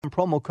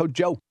Promo code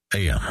Joe.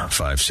 AM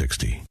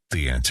 560,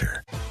 The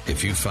Answer.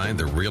 If you find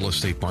the real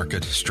estate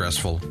market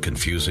stressful,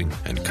 confusing,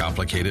 and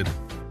complicated,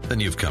 then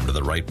you've come to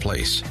the right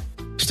place.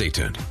 Stay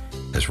tuned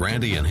as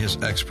Randy and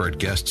his expert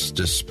guests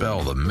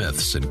dispel the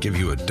myths and give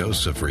you a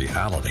dose of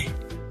reality.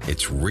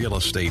 It's Real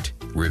Estate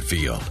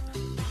Revealed.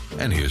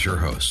 And here's your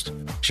host,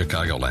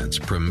 Chicagoland's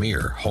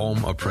premier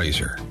home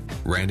appraiser,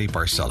 Randy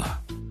Barcella.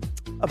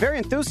 A very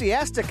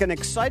enthusiastic and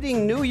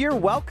exciting new year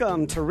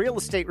welcome to Real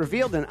Estate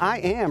Revealed, and I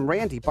am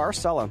Randy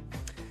Barcella.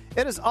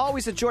 It is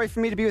always a joy for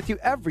me to be with you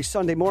every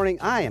Sunday morning.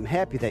 I am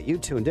happy that you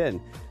tuned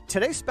in.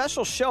 Today's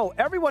special show,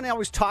 everyone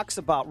always talks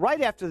about right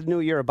after the new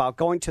year about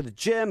going to the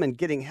gym and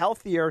getting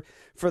healthier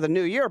for the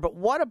new year. But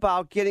what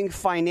about getting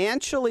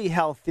financially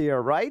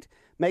healthier, right?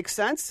 Makes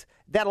sense?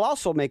 That'll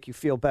also make you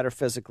feel better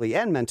physically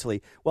and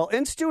mentally. Well,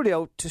 in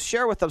studio to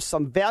share with us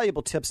some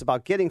valuable tips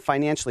about getting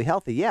financially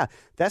healthy,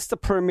 that's the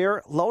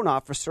premier loan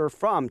officer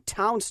from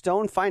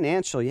Townstone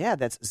Financial.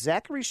 That's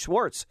Zachary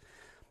Schwartz.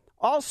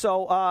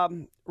 Also,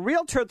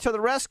 realtor to the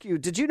rescue.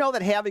 Did you know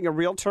that having a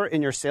realtor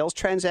in your sales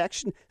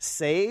transaction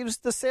saves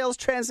the sales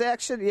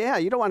transaction?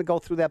 You don't want to go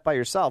through that by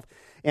yourself.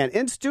 And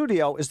in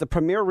studio is the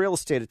premier real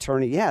estate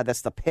attorney.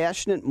 That's the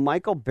passionate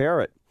Michael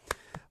Barrett.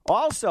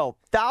 Also,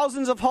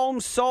 thousands of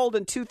homes sold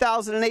in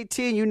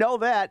 2018. You know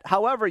that.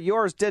 However,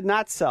 yours did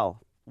not sell.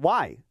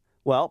 Why?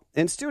 Well,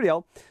 in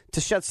studio, to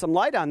shed some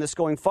light on this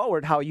going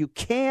forward, how you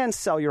can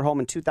sell your home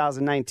in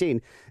 2019,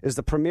 is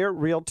the premier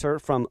realtor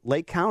from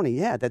Lake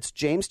County. That's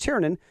James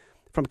Tiernan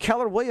from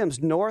Keller Williams,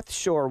 North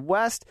Shore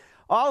West.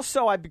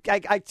 Also, I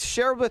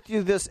share with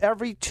you this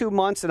every 2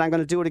 months, and I'm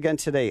going to do it again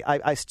today.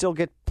 I still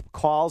get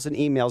calls and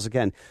emails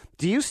again.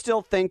 Do you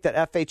still think that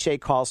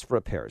FHA calls for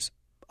repairs?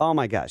 Oh,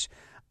 my gosh.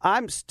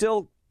 I'll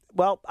dispel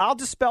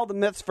the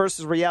myths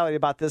versus reality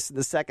about this in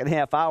the second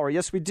half hour.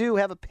 Yes, we do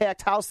have a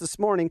packed house this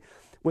morning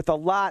with a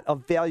lot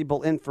of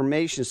valuable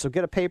information, so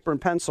get a paper and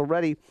pencil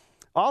ready.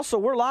 Also,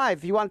 we're live.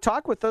 If you want to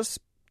talk with us,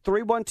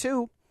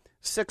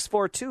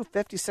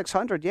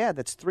 312-642-5600.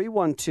 That's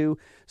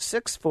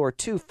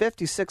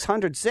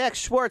 312-642-5600. Zach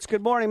Schwartz,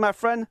 good morning, my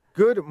friend.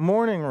 Good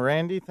morning,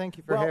 Randy. Thank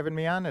you for having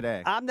me on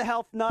today. I'm the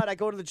health nut. I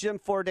go to the gym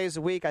 4 days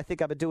a week. I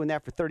think I've been doing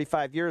that for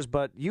 35 years,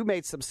 but you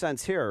made some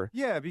sense here.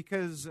 Yeah,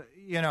 because,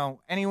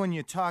 anyone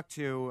you talk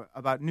to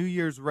about New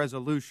Year's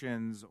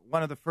resolutions,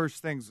 one of the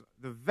first things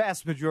the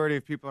vast majority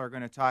of people are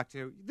going to talk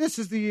to, this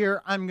is the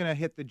year I'm going to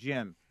hit the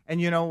gym. And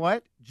you know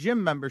what?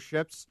 Gym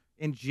memberships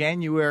in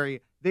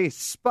January, they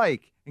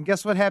spike. And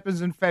guess what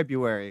happens in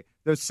February?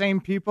 Those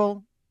same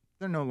people,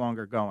 they're no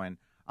longer going.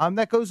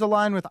 That goes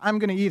along with, I'm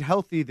going to eat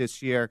healthy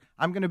this year.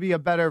 I'm going to be a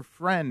better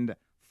friend,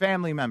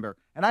 family member.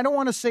 And I don't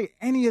want to say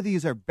any of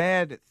these are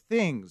bad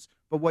things,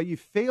 but what you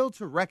fail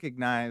to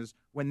recognize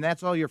when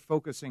that's all you're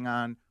focusing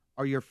on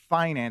are your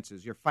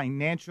finances, your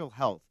financial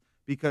health,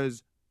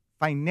 because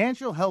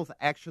financial health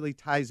actually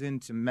ties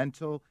into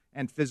mental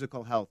and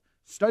physical health.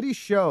 Studies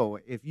show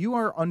if you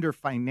are under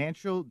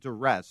financial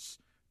duress,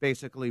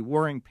 basically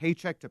worrying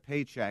paycheck to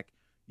paycheck,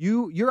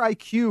 your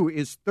IQ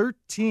is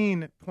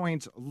 13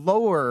 points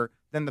lower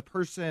than the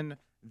person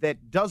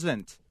that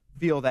doesn't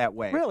feel that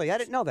way. Really? I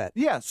didn't know that.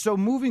 Yeah, so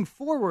moving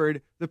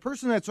forward, the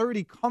person that's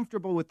already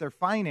comfortable with their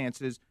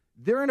finances,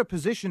 they're in a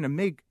position to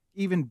make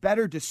even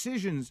better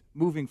decisions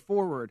moving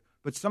forward.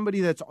 But somebody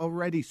that's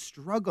already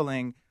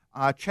struggling,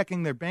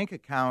 checking their bank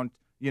account,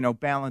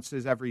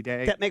 balances every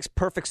day. That makes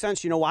perfect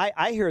sense. You know why?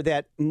 I hear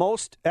that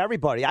most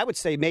everybody, I would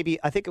say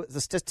I think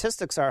the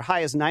statistics are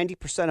high as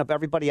 90% of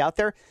everybody out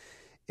there.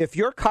 If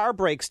your car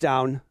breaks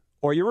down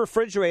or your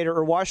refrigerator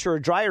or washer or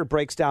dryer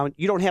breaks down,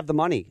 you don't have the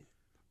money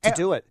to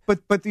do it.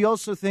 But the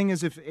also thing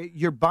is, if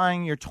you're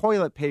buying your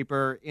toilet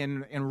paper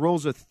in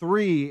rolls of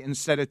 3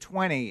 instead of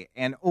 20,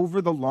 and over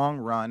the long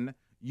run,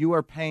 you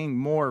are paying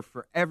more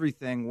for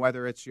everything,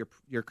 whether it's your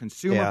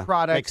consumer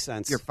products, makes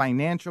sense. Your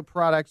financial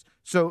products.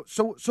 So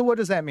what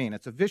does that mean?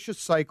 It's a vicious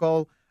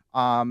cycle.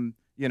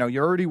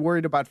 You're already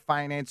worried about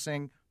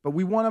financing, but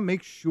we want to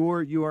make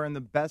sure you are in the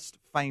best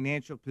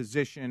financial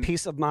position,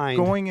 peace of mind,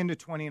 going into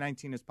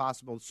 2019 as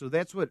possible. So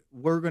that's what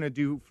we're going to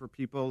do for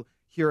people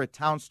here at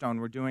Townstone.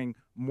 We're doing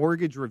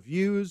mortgage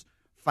reviews,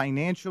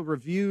 financial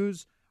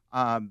reviews.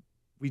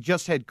 We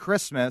just had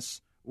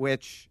Christmas,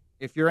 which,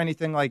 if you're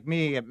anything like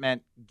me, it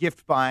meant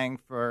gift buying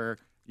for,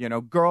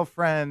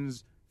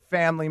 girlfriends,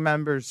 family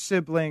members,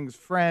 siblings,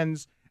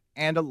 friends,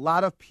 and a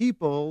lot of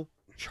people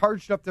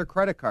charged up their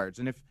credit cards.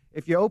 And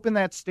if you open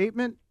that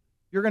statement,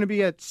 you're going to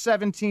be at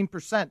 17%,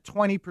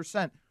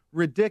 20%.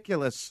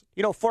 Ridiculous.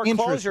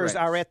 Foreclosures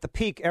are at the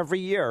peak every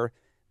year,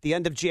 the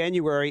end of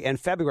January and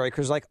February,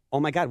 because oh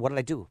my God, what did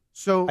I do?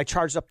 So I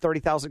charged up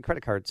 30,000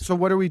 credit cards. So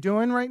what are we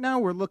doing right now?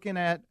 We're looking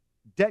at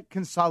debt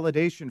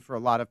consolidation for a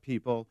lot of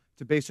people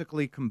to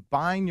basically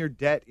combine your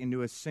debt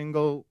into a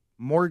single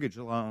mortgage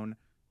loan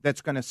that's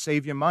going to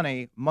save you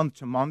money month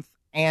to month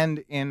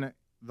and in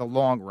the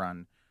long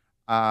run.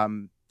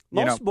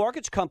 Most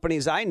mortgage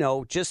companies I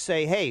know just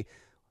say, hey,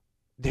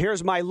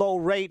 here's my low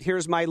rate,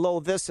 here's my low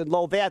this and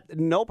low that.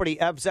 Nobody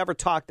has ever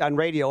talked on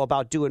radio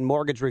about doing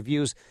mortgage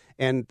reviews,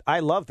 and I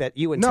love that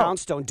you and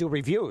Townstone do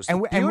reviews.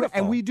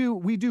 And we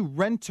do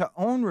rent to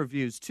own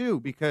reviews too,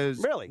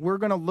 because we're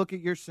going to look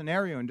at your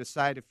scenario and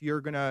decide if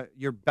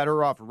you're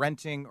better off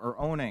renting or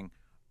owning.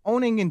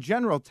 Owning in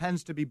general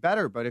tends to be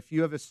better, but if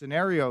you have a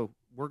scenario,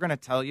 we're going to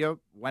tell you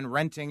when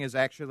renting is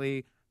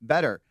actually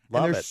better.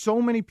 And there's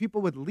so many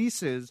people with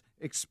leases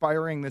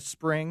expiring this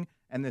spring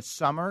and this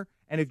summer.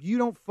 And if you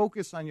don't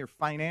focus on your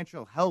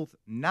financial health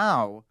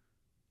now,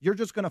 you're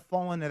just going to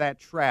fall into that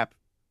trap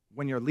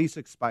when your lease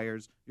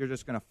expires. You're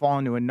just going to fall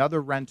into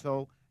another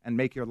rental and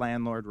make your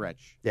landlord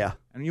rich. Yeah.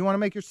 And you want to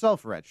make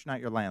yourself rich, not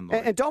your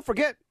landlord. And don't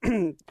forget,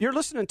 you're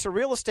listening to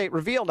Real Estate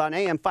Revealed on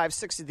AM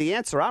 560 The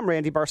Answer. I'm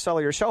Randy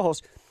Barcella, your show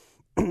host.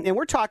 And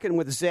we're talking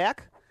with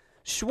Zach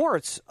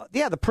Schwartz,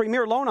 the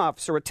premier loan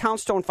officer at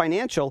Townstone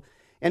Financial.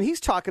 And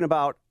he's talking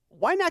about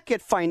why not get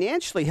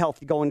financially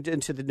healthy going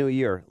into the new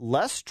year?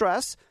 Less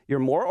stress. You're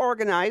more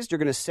organized. You're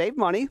going to save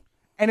money.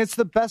 And it's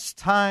the best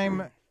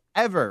time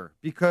ever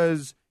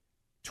because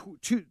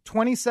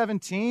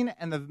 2017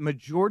 and the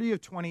majority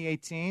of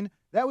 2018,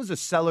 that was a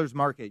seller's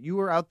market. You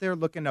were out there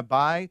looking to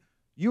buy.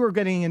 You were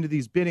getting into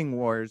these bidding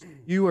wars.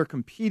 You were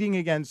competing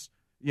against,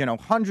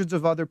 hundreds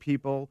of other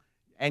people.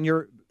 And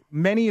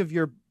many of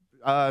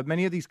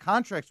these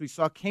contracts we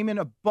saw came in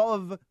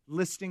above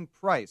listing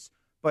price.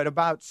 But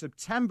about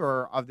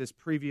September of this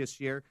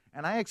previous year,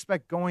 and I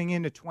expect going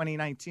into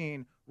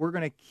 2019, we're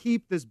going to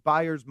keep this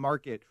buyer's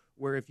market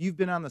where if you've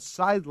been on the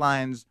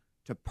sidelines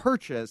to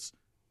purchase,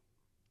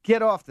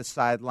 get off the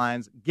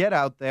sidelines, get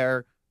out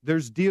there.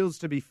 There's deals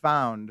to be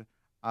found,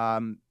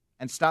 and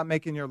stop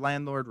making your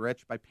landlord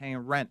rich by paying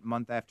rent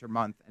month after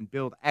month and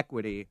build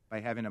equity by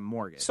having a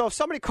mortgage. So if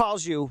somebody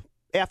calls you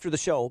after the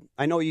show,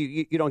 I know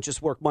you don't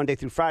just work Monday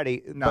through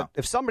Friday, but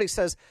if somebody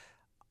says,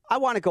 I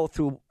want to go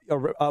through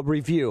a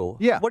review.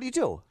 Yeah. What do you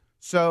do?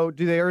 So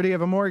do they already have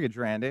a mortgage,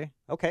 Randy?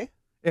 Okay.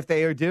 If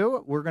they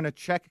do, we're going to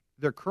check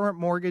their current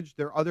mortgage,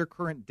 their other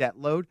current debt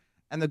load.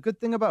 And the good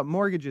thing about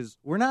mortgages,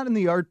 we're not in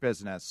the art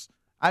business.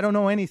 I don't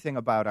know anything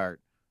about art.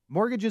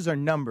 Mortgages are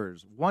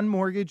numbers. One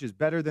mortgage is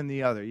better than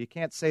the other. You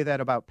can't say that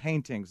about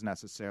paintings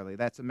necessarily.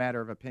 That's a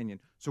matter of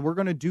opinion. So we're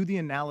going to do the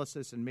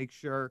analysis and make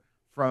sure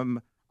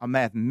from a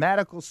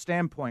mathematical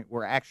standpoint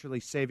we're actually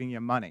saving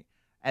you money.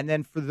 And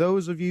then for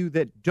those of you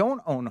that don't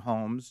own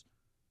homes,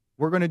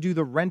 we're going to do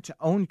the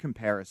rent-to-own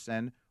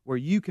comparison where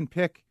you can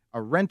pick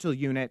a rental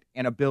unit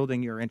in a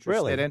building you're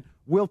interested in.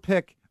 We'll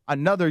pick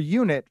another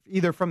unit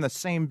either from the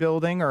same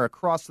building or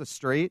across the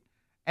street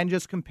and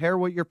just compare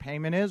what your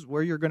payment is,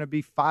 where you're going to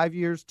be 5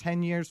 years,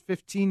 10 years,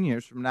 15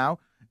 years from now,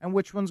 and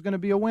which one's going to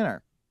be a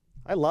winner.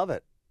 I love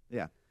it.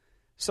 Yeah.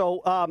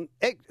 So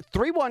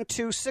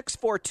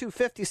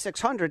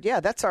 312-642-5600.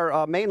 Yeah, that's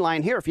our main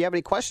line here. If you have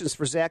any questions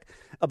for Zach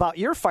about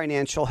your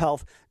financial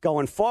health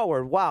going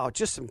forward, wow,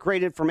 just some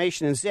great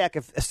information. And Zach,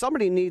 if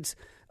somebody needs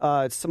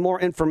some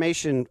more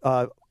information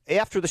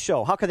after the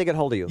show, how can they get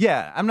hold of you?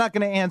 Yeah, I'm not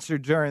going to answer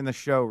during the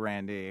show,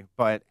 Randy,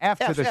 but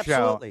after the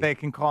show, they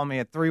can call me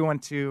at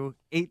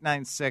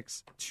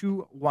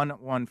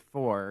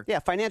 312-896-2114. Yeah,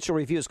 financial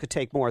reviews could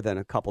take more than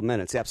a couple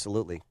minutes.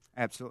 Absolutely.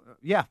 Absolutely.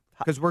 Yeah,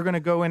 because we're going to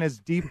go in as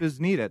deep as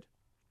needed.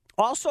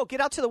 Also, get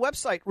out to the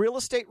website,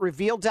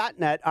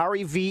 realestaterevealed.net,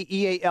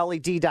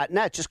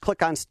 revealed.net. Just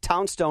click on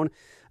Townstone.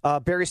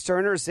 Barry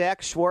Sterner,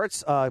 Zach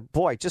Schwartz.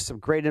 Boy, just some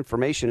great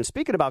information. And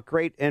speaking about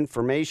great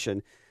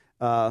information,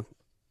 we're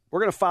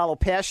going to follow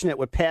Passionate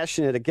with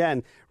Passionate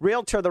again.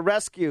 Realtor to the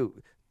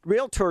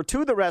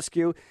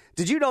rescue.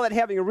 Did you know that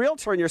having a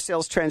realtor in your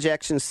sales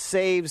transaction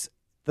saves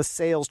the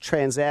sales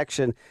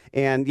transaction?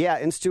 And yeah,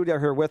 in studio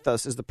here with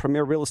us is the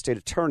premier real estate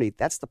attorney.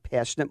 That's the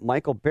passionate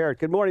Michael Barrett.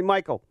 Good morning,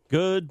 Michael.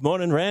 Good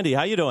morning, Randy.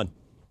 How you doing?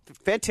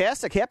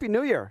 Fantastic. Happy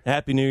New Year.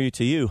 Happy New Year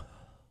to you.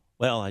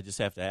 Well, I just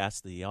have to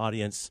ask the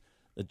audience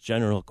the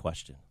general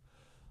question.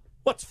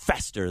 What's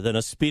faster than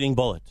a speeding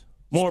bullet?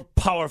 More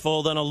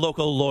powerful than a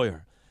local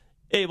lawyer?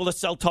 Able to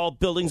sell tall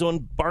buildings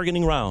on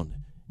bargaining round?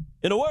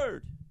 In a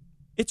word,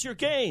 it's your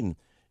gain.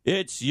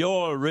 It's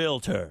your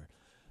realtor.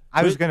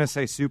 I was going to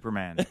say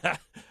Superman.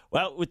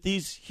 Well, with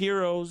these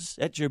heroes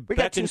at your we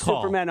beck got and two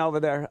call. Supermen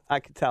over there, I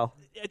can tell.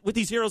 With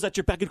these heroes at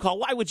your beck and call,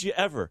 why would you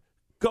ever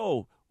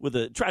go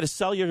try to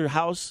sell your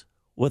house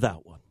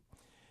without one?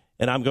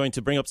 And I'm going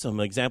to bring up some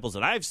examples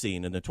that I've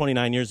seen in the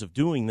 29 years of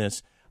doing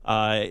this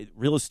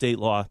real estate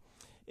law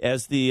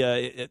as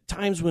the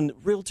times when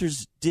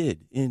realtors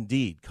did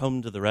indeed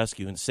come to the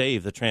rescue and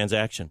save the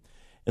transaction.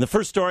 And the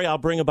first story I'll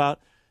bring about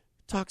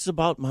talks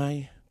about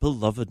my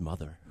beloved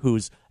mother,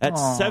 who's at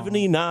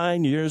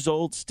 79 years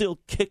old, still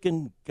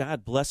kicking.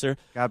 God bless her.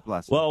 God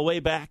bless her. Well, way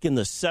back in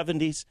the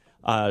 70s,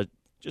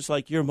 just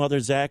like your mother,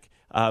 Zach,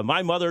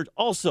 my mother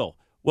also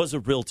was a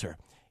realtor.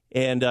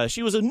 And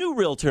she was a new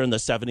realtor in the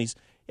 70s.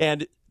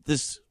 And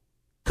this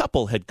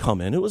couple had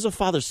come in. It was a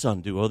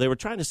father-son duo. They were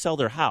trying to sell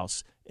their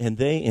house, and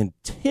they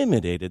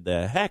intimidated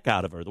the heck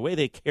out of her. The way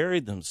they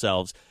carried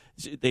themselves,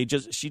 she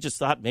just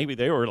thought maybe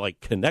they were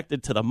like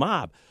connected to the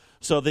mob.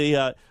 So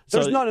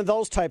there's none of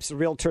those types of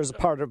realtors a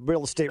part of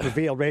Real Estate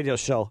Revealed radio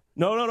show.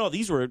 No.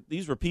 These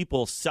were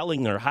people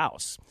selling their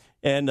house,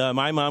 and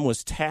my mom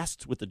was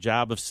tasked with the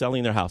job of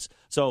selling their house.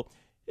 So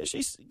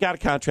she's got a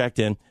contract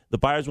in. The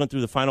buyers went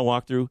through the final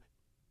walkthrough.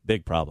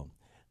 Big problem.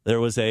 There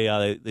was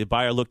the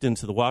buyer looked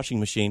into the washing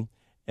machine,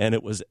 and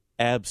it was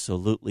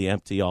absolutely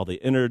empty. All the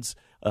innards,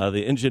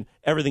 the engine,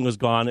 everything was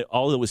gone.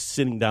 All that was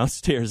sitting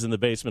downstairs in the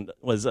basement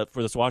was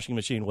for this washing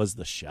machine was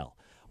the shell.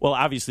 Well,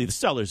 obviously the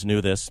sellers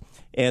knew this,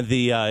 and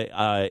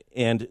I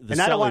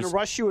don't want to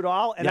rush you at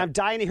all, and I'm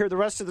dying to hear the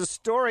rest of the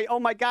story.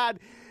 Oh my God!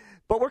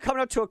 But we're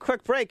coming up to a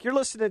quick break. You're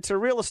listening to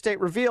Real Estate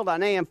Revealed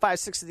on AM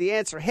 560 The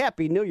Answer.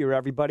 Happy New Year,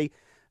 everybody,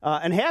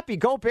 and happy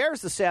Go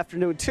Bears this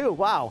afternoon too.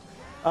 Wow.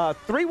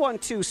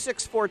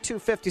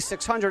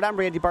 312-642-5600. I'm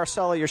Randy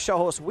Barcella, your show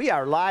host. We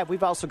are live.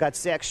 We've also got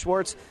Zach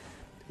Schwartz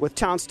with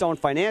Townstone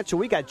Financial.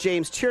 We got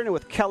James Tiernan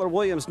with Keller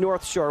Williams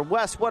North Shore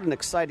West. What an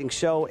exciting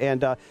show.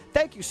 And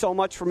thank you so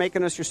much for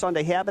making us your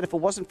Sunday habit. If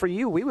it wasn't for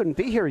you, we wouldn't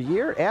be here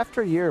year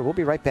after year. We'll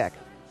be right back.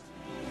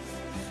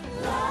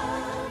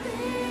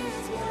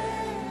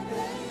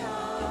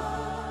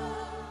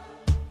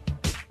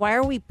 Why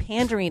are we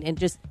pandering and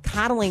just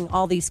coddling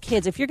all these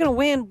kids? If you're going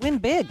to win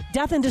big.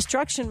 Death and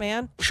destruction,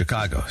 man.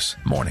 Chicago's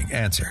Morning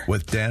Answer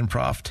with Dan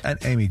Proft and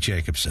Amy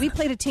Jacobson. We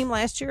played a team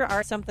last year,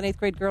 our 7th and 8th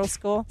grade girls'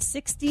 school,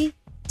 60-0.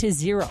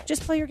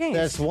 Just play your game.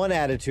 There's one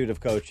attitude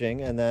of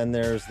coaching, and then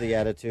there's the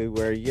attitude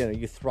where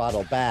you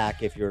throttle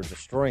back if you're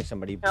destroying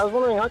somebody. I was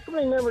wondering, how come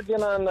they never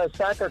get on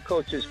soccer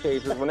coaches'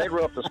 cases when they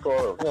grew up the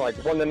score, like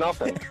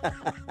 1-0?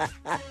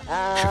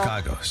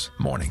 Chicago's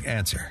Morning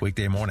Answer.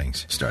 Weekday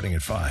mornings starting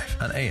at 5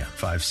 on AM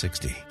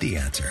 560. The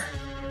Answer.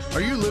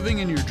 Are you living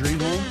in your dream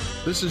home?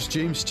 This is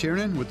James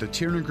Tiernan with the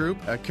Tiernan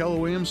Group at Keller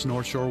Williams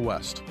North Shore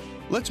West.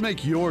 Let's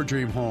make your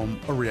dream home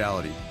a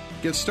reality.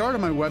 Get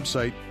started on my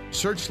website,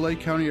 search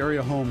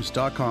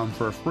LakeCountyAreaHomes.com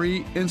for a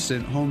free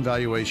instant home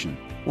valuation.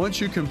 Once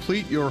you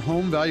complete your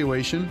home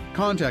valuation,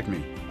 contact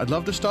me. I'd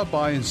love to stop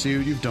by and see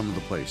what you've done with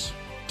the place.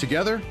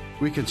 Together,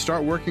 we can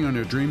start working on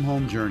your dream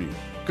home journey.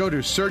 Go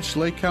to search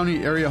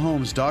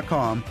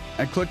LakeCountyAreaHomes.com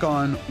and click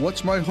on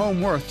What's My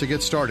Home Worth to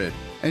get started.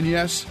 And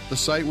yes, the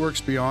site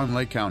works beyond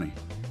Lake County.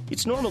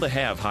 It's normal to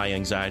have high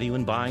anxiety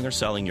when buying or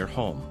selling your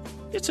home.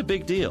 It's a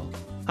big deal.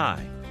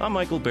 Hi, I'm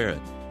Michael Barrett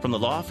from the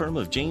law firm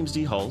of James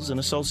D. Hulls and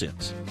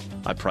Associates.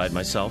 I pride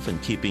myself in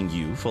keeping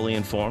you fully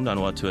informed on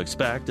what to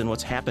expect and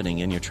what's happening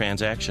in your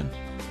transaction.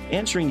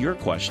 Answering your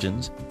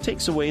questions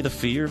takes away the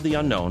fear of the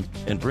unknown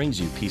and brings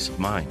you peace of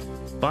mind.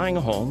 Buying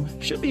a home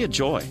should be a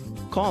joy.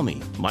 Call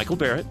me, Michael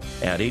Barrett,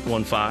 at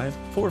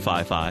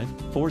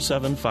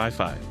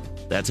 815-455-4755.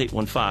 That's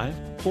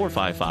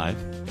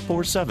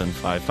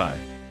 815-455-4755.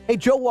 Hey,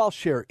 Joe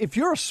Walsh here. If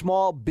you're a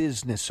small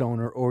business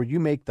owner or you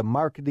make the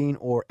marketing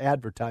or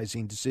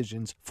advertising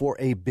decisions for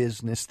a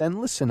business,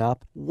 then listen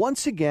up.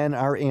 Once again,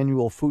 our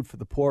annual Food for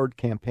the Poor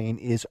campaign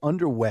is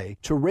underway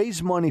to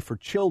raise money for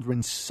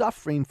children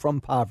suffering from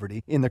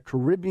poverty in the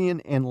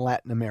Caribbean and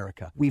Latin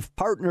America. We've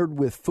partnered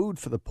with Food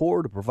for the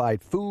Poor to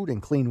provide food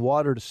and clean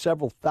water to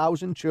several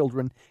thousand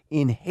children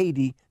in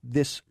Haiti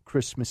this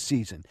Christmas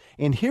season.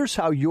 And here's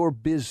how your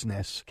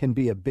business can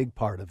be a big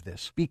part of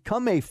this.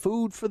 Become a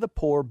Food for the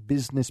Poor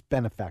business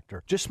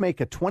benefactor. Just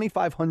make a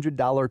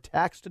 $2,500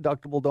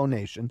 tax-deductible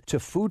donation to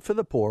Food for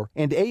the Poor,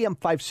 and AM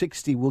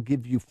 560 will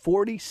give you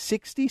 40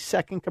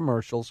 60-second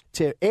commercials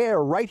to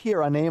air right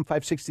here on AM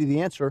 560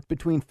 The Answer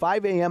between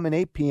 5 a.m. and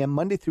 8 p.m.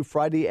 Monday through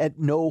Friday at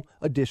no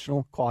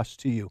additional cost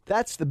to you.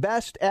 That's the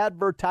best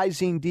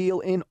advertising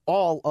deal in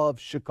all of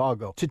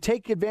Chicago. To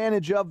take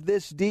advantage of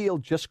this deal,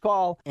 just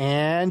call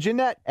Ann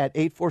Jeanette at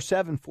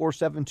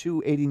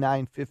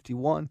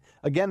 847-472-8951.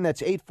 Again,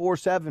 that's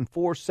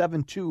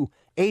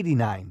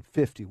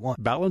 847-472-8951.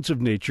 Balance of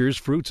Nature's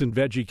fruits and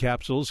veggie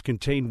capsules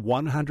contain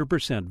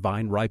 100%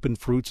 vine-ripened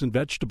fruits and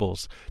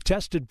vegetables,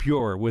 tested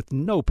pure with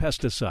no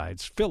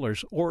pesticides,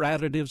 fillers, or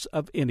additives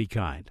of any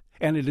kind.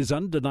 And it is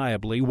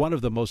undeniably one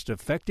of the most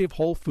effective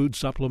whole food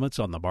supplements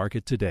on the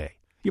market today.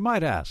 You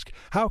might ask,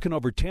 how can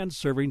over 10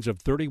 servings of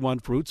 31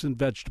 fruits and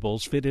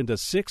vegetables fit into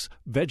 6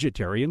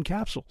 vegetarian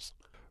capsules?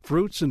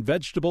 Fruits and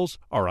vegetables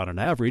are on an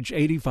average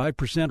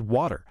 85%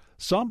 water,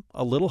 some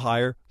a little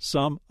higher,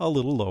 some a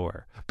little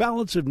lower.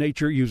 Balance of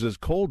Nature uses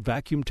cold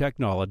vacuum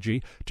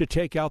technology to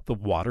take out the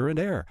water and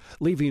air,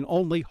 leaving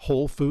only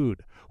whole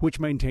food, which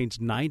maintains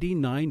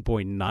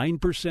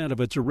 99.9% of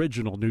its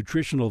original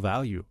nutritional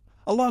value.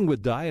 Along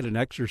with diet and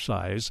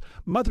exercise,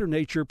 Mother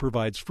Nature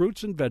provides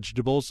fruits and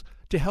vegetables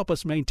to help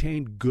us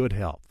maintain good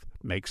health.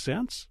 Make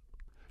sense?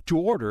 To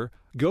order,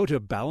 go to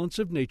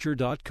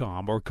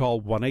balanceofnature.com or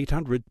call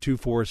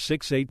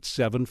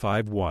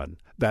 1-800-246-8751.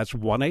 That's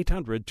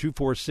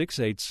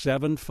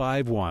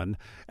 1-800-246-8751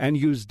 and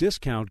use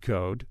discount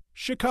code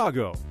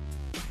CHICAGO.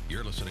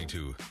 You're listening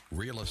to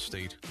Real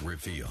Estate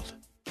Revealed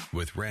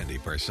with Randy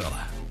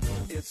Barcella.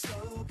 It's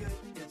so good,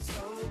 it's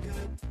so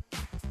good.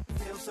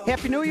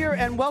 Happy New Year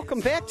and welcome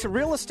back to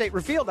Real Estate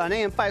Revealed on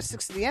AM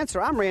 560 The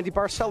Answer. I'm Randy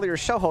Barcella, your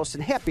show host,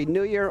 and Happy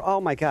New Year. Oh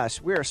my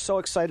gosh, we are so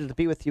excited to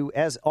be with you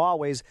as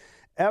always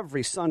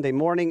every Sunday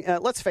morning.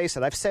 Let's face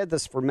it, I've said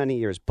this for many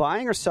years.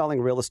 Buying or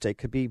selling real estate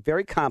could be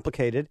very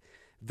complicated,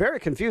 very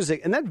confusing,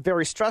 and then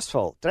very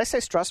stressful. Did I say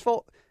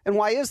stressful? And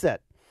why is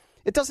that?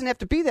 It doesn't have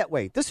to be that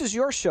way. This is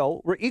your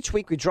show where each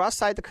week we draw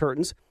aside the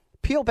curtains,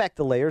 peel back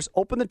the layers,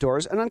 open the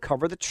doors, and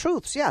uncover the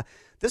truths. Yeah,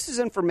 this is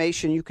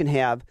information you can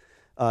have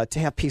to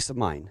have peace of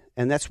mind.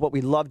 And that's what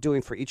we love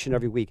doing for each and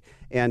every week.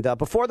 And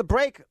before the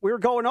break, we were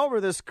going over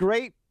this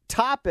great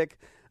topic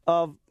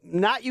of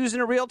not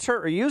using a realtor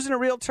or using a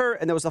realtor.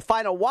 And there was a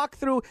final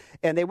walkthrough,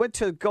 and they went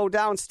to go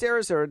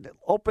downstairs or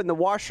open the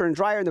washer and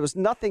dryer, and there was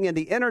nothing in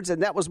the innards.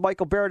 And that was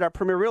Michael Barrett, our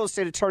premier real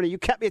estate attorney. You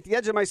kept me at the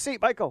edge of my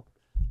seat, Michael.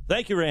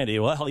 Thank you, Randy.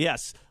 Well,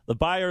 yes, the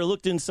buyer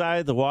looked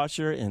inside the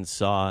washer and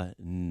saw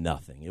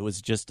nothing. It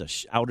was just a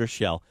outer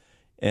shell.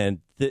 And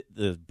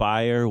the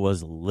buyer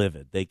was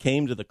livid. They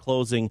came to the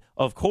closing,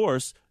 of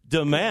course,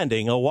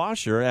 demanding a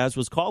washer as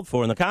was called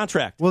for in the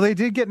contract. Well, they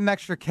did get an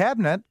extra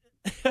cabinet.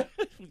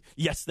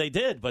 Yes, they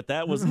did, but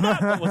that was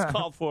not what was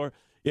called for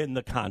in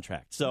the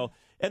contract. So,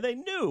 and they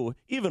knew,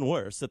 even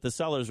worse, that the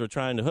sellers were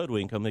trying to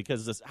hoodwink them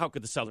because how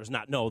could the sellers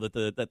not know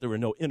that there were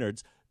no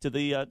innards to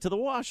the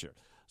washer?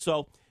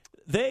 So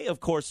they, of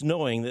course,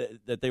 knowing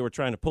that they were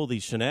trying to pull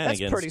these shenanigans.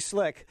 That's pretty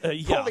slick.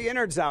 Yeah. Pull the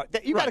innards out.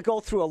 You got to go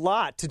through a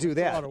lot to do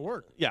that. A lot of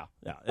work. Yeah,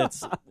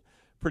 it's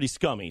pretty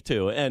scummy,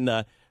 too.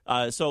 And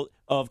so,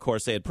 of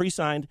course, they had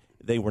pre-signed.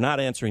 They were not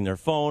answering their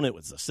phone. It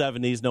was the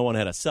 70s. No one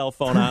had a cell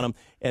phone on them,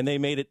 and they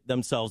made it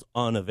themselves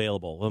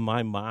unavailable. Well,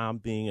 my mom,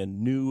 being a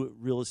new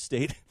real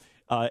estate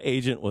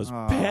agent, was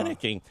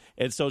panicking.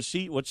 And so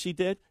what she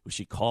did was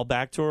she called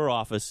back to her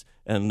office,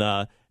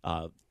 and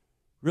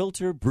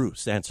Realtor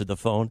Bruce answered the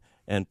phone,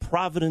 and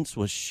Providence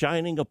was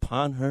shining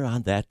upon her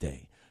on that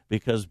day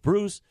because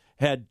Bruce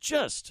had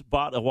just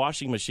bought a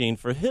washing machine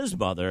for his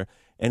mother,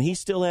 and he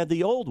still had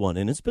the old one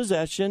in his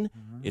possession.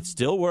 It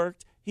still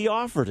worked. He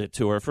offered it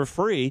to her for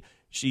free.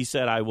 She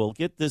said, I will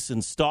get this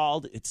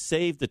installed. It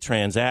saved the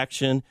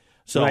transaction.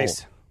 So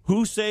nice.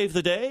 Who saved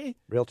the day?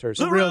 Realtors.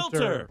 The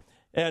realtor.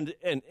 And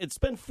it's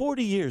been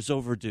 40 years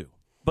overdue.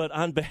 But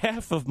on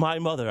behalf of my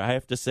mother, I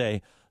have to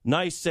say,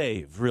 nice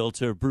save,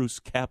 Realtor Bruce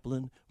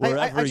Kaplan,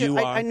 wherever you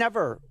are. I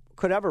never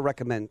could ever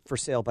recommend for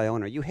sale by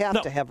owner. You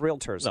have to have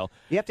realtors. No.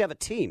 You have to have a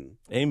team.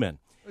 Amen.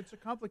 It's a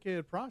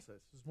complicated process.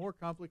 It's more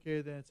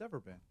complicated than it's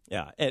ever been.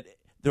 Yeah, and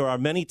there are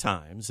many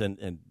times,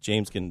 and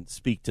James can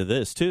speak to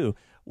this too,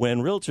 when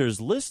realtors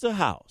list a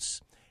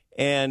house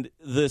and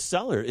the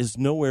seller is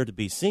nowhere to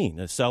be seen.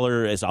 The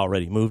seller has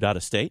already moved out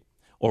of state,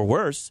 or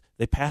worse,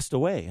 they passed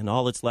away, and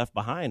all that's left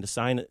behind to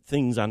sign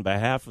things on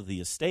behalf of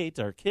the estate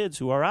are kids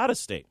who are out of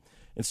state.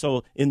 And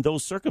so in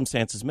those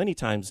circumstances, many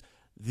times,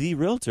 the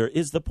realtor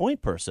is the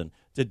point person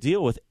to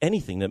deal with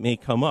anything that may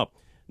come up.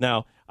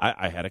 Now,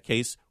 I had a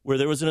case where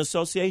there was an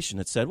association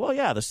that said, well,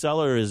 yeah, the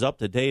seller is up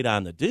to date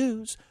on the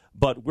dues,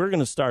 but we're going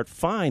to start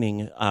fining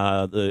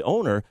the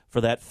owner for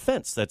that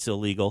fence that's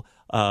illegal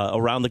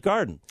around the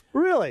garden.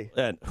 Really?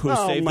 And who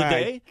saved the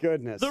day?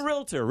 Goodness. The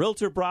realtor.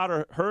 Realtor brought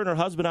her and her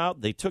husband out.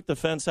 They took the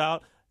fence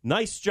out.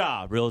 Nice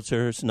job,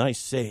 realtors. Nice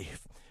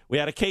save. We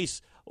had a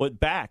case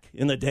back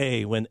in the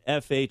day when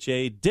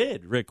FHA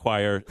did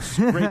require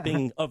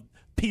scraping of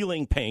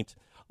peeling paint.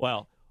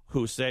 Well,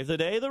 who saved the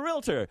day? The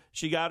realtor.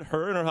 She got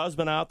her and her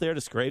husband out there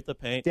to scrape the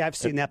paint. Yeah, I've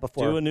seen that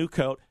before. Do a new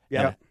coat.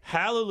 Yeah.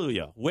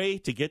 Hallelujah. Way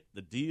to get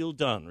the deal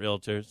done,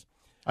 realtors.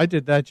 I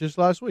did that just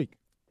last week.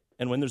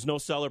 And when there's no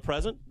seller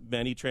present,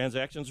 many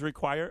transactions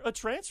require a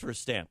transfer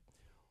stamp.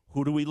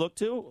 Who do we look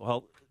to?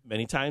 Well,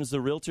 many times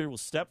the realtor will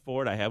step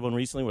forward. I had one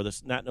recently where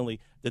not only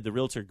did the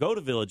realtor go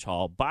to Village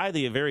Hall, buy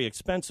the very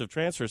expensive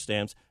transfer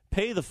stamps,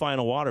 pay the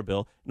final water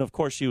bill, and of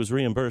course she was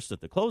reimbursed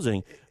at the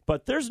closing.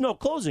 But there's no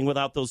closing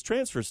without those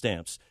transfer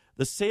stamps.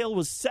 The sale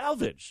was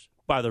salvaged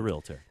by the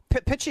realtor.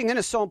 Pitching in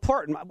is so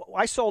important.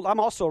 I'm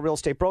also a real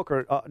estate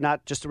broker,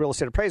 not just a real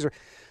estate appraiser.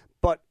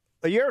 But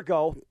a year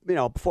ago,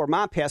 before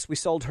Mom passed, we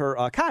sold her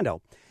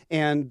condo.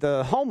 And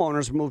the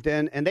homeowners moved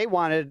in, and they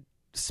wanted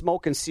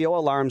smoke and CO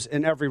alarms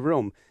in every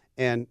room.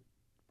 And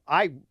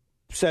I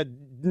said,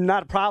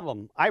 not a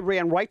problem. I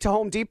ran right to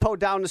Home Depot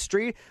down the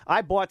street.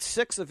 I bought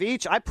 6 of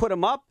each. I put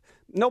them up.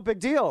 No big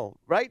deal,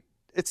 right?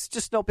 It's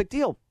just no big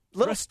deal.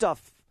 Little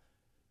stuff.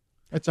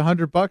 It's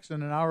 $100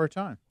 in an hour of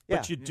time.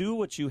 But you do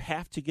what you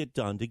have to get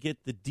done to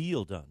get the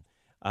deal done.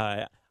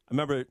 I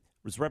remember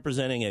was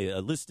representing a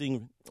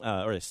listing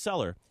or a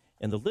seller,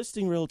 and the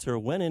listing realtor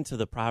went into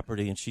the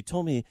property, and she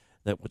told me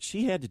that what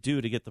she had to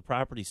do to get the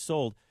property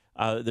sold,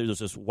 there was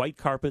this white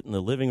carpet in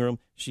the living room.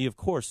 She, of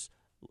course,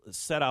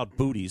 set out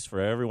booties for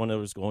everyone that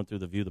was going through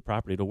the view of the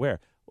property to wear.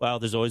 Well,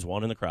 there's always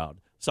one in the crowd.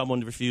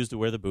 Someone refused to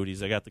wear the booties.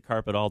 They got the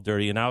carpet all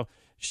dirty, and now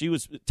she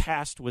was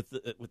tasked with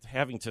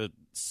having to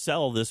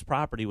sell this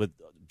property with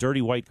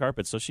dirty white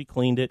carpet. So she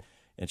cleaned it,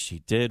 and she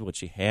did what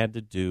she had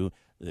to do.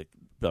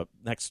 The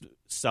next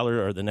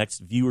seller or the next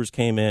viewers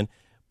came in,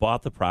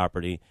 bought the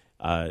property.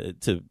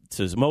 To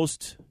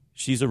most,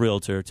 she's a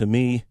realtor. To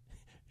me,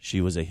 she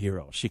was a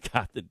hero. She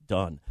got it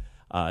done.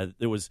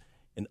 There was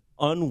an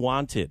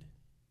unwanted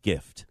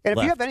gift. And if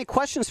left. you have any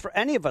questions for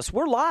any of us,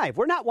 we're live.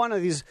 We're not one of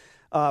these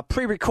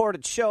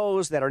pre-recorded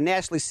shows that are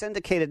nationally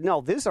syndicated. No,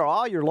 these are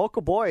all your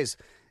local boys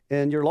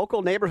in your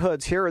local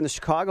neighborhoods here in the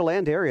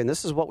Chicagoland area, and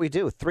this is what we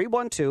do.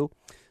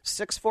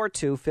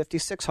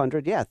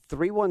 312-642-5600. Yeah,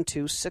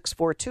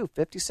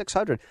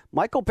 312-642-5600.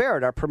 Michael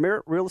Barrett, our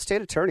premier real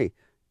estate attorney.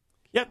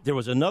 Yep, there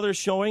was another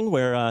showing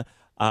where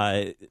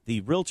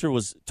the realtor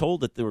was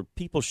told that there were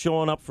people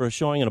showing up for a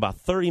showing in about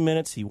 30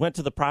 minutes. He went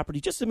to the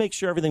property just to make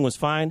sure everything was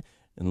fine,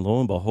 and lo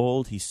and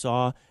behold, he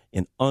saw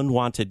an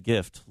unwanted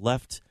gift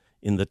left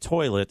in the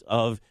toilet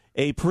of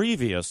a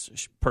previous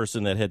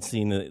person that had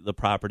seen the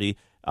property.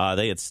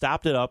 They had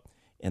stopped it up,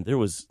 and there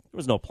was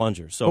no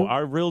plunger. So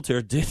our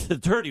realtor did the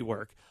dirty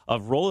work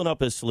of rolling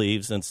up his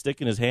sleeves and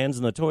sticking his hands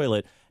in the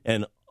toilet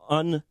and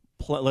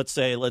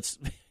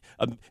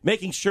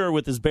making sure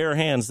with his bare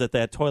hands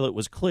that toilet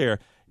was clear.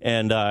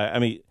 And,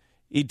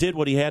 he did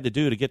what he had to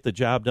do to get the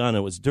job done.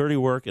 It was dirty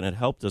work, and it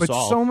helped us all.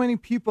 But so many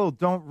people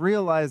don't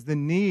realize the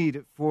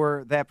need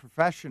for that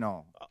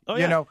professional. Oh,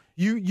 yeah.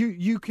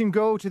 You can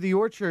go to the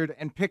orchard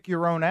and pick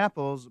your own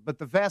apples, but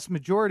the vast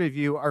majority of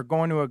you are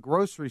going to a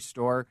grocery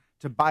store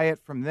to buy it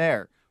from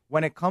there.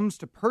 When it comes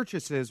to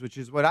purchases, which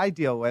is what I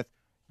deal with,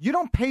 you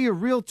don't pay your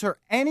realtor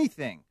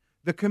anything.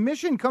 The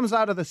commission comes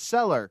out of the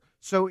seller.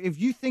 So if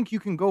you think you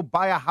can go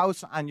buy a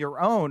house on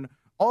your own,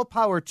 all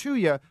power to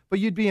you, but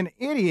you'd be an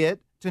idiot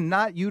to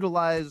not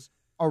utilize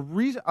a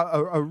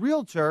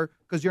realtor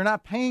because you're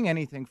not paying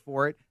anything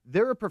for it.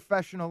 They're a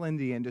professional in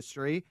the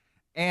industry.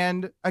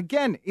 And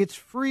again, it's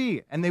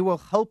free, and they will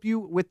help you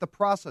with the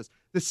process.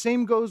 The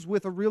same goes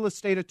with a real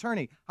estate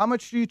attorney. How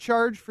much do you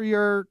charge for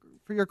your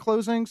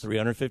closings?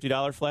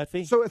 $350 flat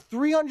fee. So a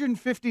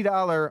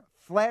 $350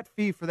 flat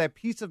fee for that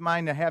peace of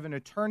mind to have an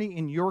attorney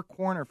in your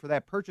corner for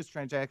that purchase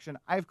transaction.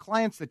 I have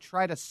clients that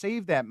try to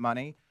save that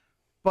money,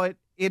 but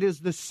it is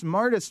the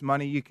smartest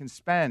money you can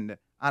spend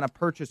on a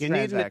purchase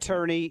transaction. You need an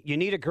attorney. You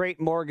need a great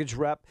mortgage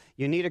rep.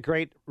 You need a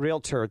great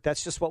realtor.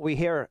 That's just what we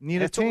hear.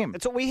 Need a team.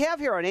 It's what we have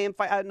here on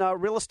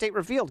Real Estate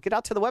Revealed. Get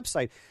out to the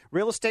website,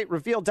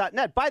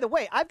 realestaterevealed.net. By the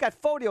way, I've got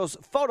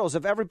photos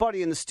of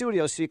everybody in the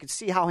studio so you can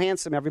see how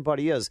handsome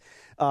everybody is.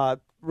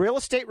 Real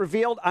Estate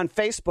Revealed on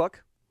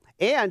Facebook.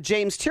 And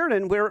James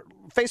Tiernan, we're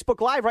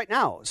Facebook Live right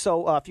now.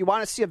 So if you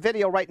want to see a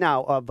video right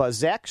now of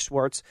Zach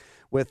Schwartz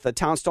with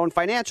Townstone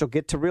Financial,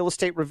 get to Real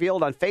Estate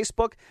Revealed on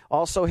Facebook.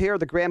 Also here,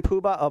 the grand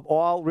poobah of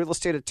all real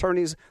estate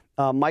attorneys,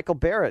 Michael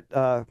Barrett.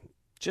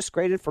 Just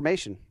great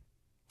information.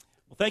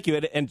 Well, thank you.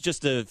 And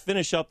just to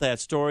finish up that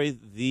story,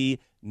 the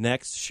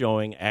next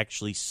showing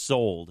actually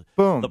sold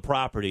the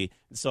property.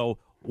 So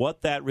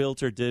what that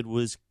realtor did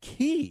was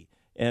key.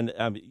 And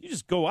you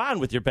just go on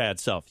with your bad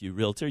self, you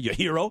realtor, you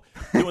hero,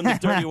 doing the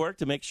dirty work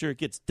to make sure it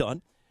gets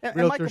done.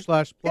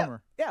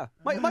 Realtor/plumber. Yeah.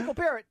 Michael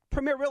Barrett,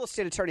 premier real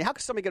estate attorney. How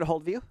can somebody get a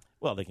hold of you?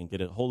 Well, they can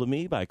get a hold of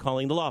me by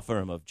calling the law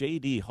firm of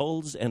J.D.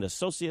 Holds and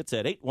Associates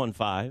at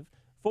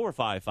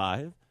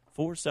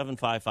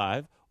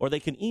 815-455-4755, or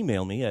they can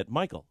email me at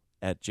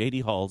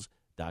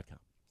michael@jdhalls.com.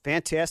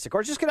 Fantastic.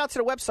 Or just get out to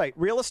the website,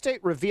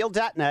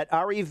 realestaterevealed.net,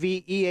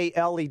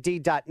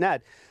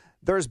 REVEALED.net.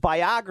 There's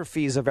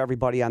biographies of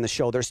everybody on the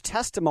show. There's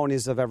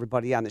testimonies of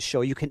everybody on the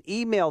show. You can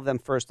email them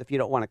first if you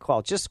don't want to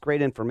call. Just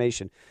great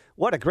information.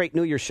 What a great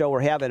New Year's show we're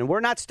having. And we're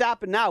not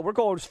stopping now. We're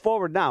going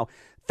forward now.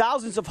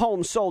 Thousands of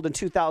homes sold in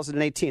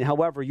 2018.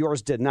 However,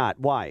 yours did not.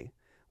 Why?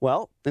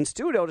 Well, in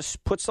studio to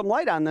put some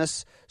light on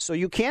this so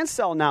you can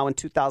sell now in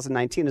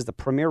 2019 as the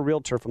premier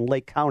realtor from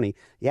Lake County.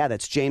 Yeah,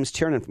 that's James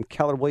Tiernan from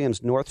Keller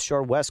Williams, North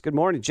Shore West. Good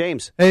morning,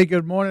 James. Hey,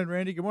 good morning,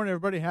 Randy. Good morning,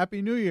 everybody.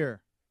 Happy New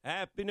Year.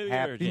 Happy New Year,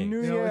 Happy James.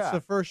 New You know, Year. it's the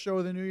first show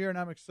of the new year, and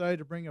I'm excited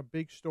to bring a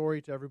big story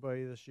to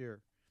everybody this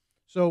year.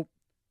 So,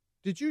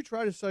 did you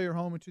try to sell your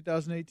home in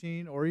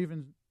 2018 or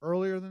even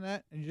earlier than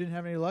that, and you didn't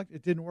have any luck?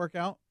 It didn't work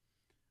out?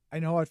 I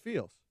know how it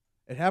feels.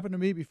 It happened to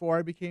me before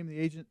I became the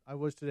agent I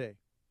was today.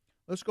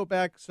 Let's go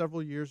back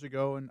several years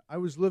ago, and I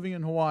was living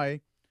in Hawaii,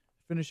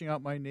 finishing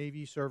out my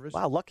Navy service.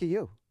 Wow, lucky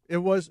you. It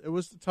was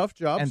a tough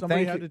job. And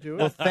Somebody had to do it.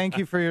 Well, thank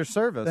you for your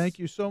service. Thank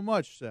you so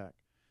much, Zach.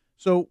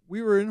 So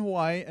we were in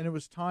Hawaii, and it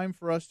was time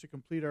for us to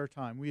complete our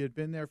time. We had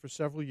been there for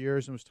several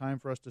years, and it was time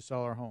for us to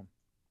sell our home.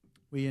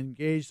 We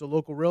engaged a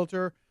local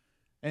realtor,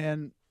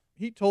 and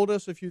he told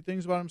us a few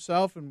things about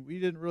himself, and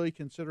we didn't really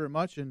consider it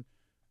much. And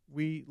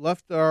we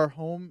left our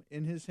home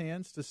in his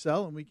hands to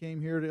sell, and we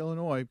came here to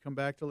Illinois, come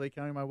back to Lake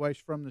County. My wife's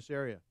from this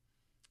area.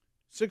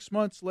 6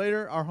 months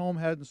later, our home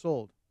hadn't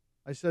sold.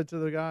 I said to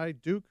the guy,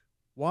 Duke,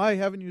 why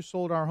haven't you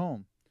sold our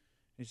home?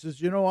 He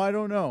says, I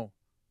don't know.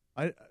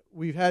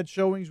 We've had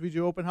showings. We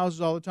do open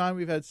houses all the time.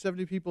 We've had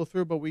 70 people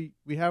through, but we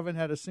haven't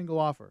had a single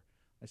offer.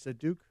 I said,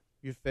 Duke,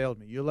 you failed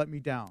me. You let me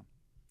down.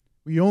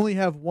 We only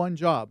have one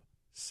job.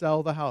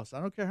 sell the house. I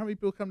don't care how many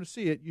people come to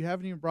see it. You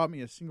haven't even brought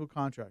me a single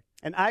contract.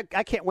 And I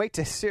can't wait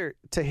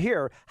to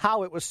hear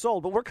how it was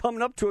sold. But we're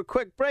coming up to a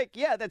quick break.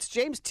 Yeah, that's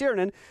James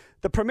Tiernan,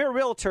 the premier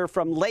realtor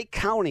from Lake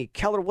County,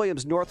 Keller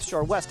Williams, North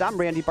Shore West. I'm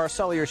Randy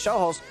Barcella, your show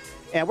host.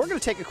 And we're going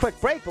to take a quick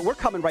break, but we're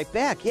coming right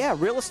back. Yeah,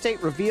 Real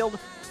Estate Revealed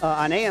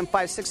on AM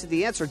 560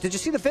 The Answer. Did you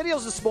see the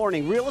videos this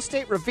morning? Real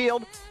Estate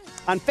Revealed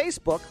on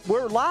Facebook.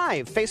 We're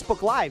live,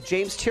 Facebook Live,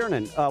 James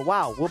Tiernan.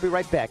 Wow, we'll be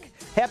right back.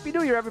 Happy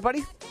New Year,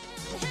 everybody.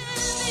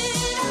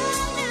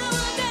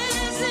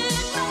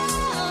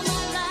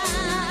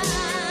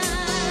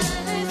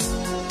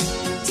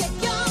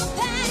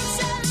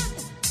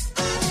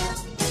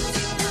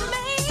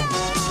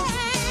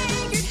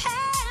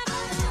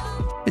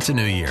 It's a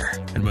new year,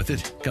 and with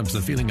it comes the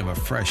feeling of a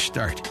fresh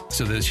start.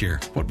 So this year,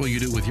 what will you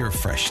do with your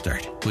fresh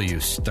start? Will you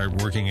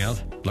start working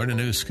out, learn a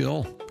new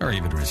skill, or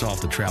even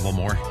resolve to travel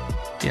more?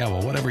 Yeah,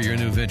 well, whatever your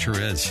new venture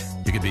is,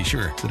 you can be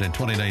sure that in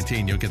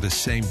 2019 you'll get the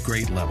same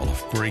great level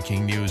of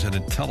breaking news and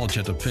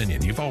intelligent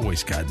opinion you've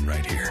always gotten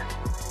right here.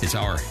 It's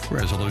our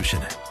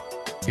resolution.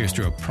 Here's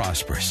to a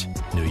prosperous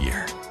new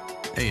year.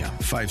 AM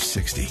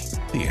 560,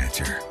 The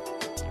Answer.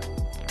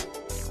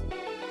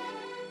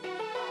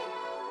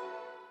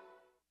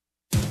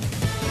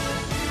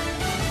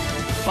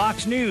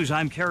 Fox News,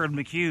 I'm Karen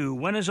McHugh.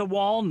 When is a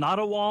wall not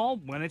a wall?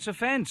 When it's a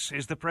fence.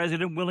 Is the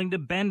president willing to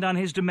bend on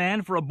his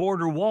demand for a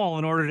border wall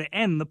in order to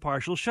end the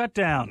partial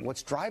shutdown?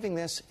 What's driving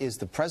this is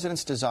the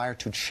president's desire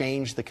to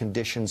change the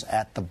conditions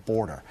at the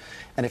border.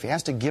 And if he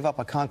has to give up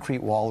a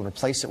concrete wall and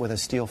replace it with a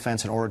steel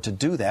fence in order to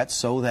do that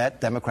so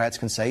that Democrats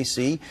can say,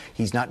 see,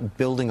 he's not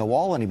building a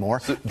wall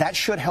anymore, that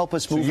should help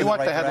us move in the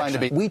right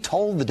direction. We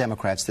told the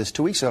Democrats this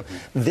 2 weeks ago.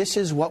 This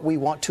is what we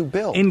want to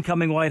build.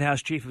 Incoming White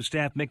House Chief of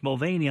Staff Mick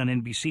Mulvaney on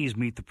NBC's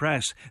Meet the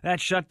Press. That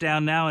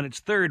shutdown now in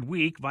its third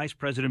week. Vice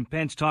President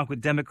Pence talked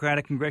with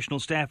Democratic congressional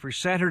staffers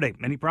Saturday.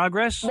 Any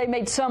progress? They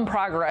made some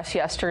progress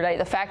yesterday.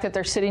 The fact that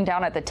they're sitting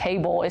down at the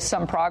table is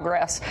some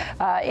progress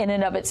in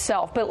and of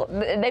itself. But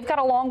they've got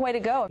a long way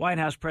to go. White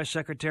House Press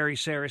Secretary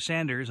Sarah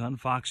Sanders on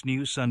Fox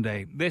News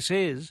Sunday. This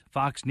is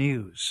Fox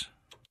News.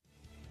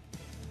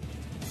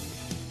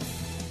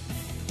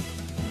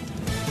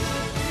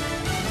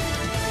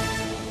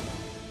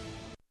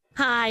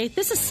 Hi,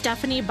 this is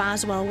Stephanie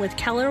Boswell with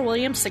Keller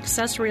Williams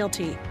Success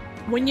Realty.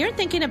 When you're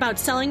thinking about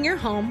selling your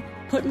home,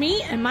 put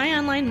me and my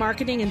online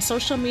marketing and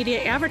social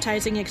media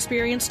advertising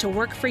experience to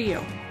work for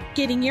you.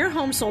 Getting your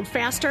home sold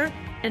faster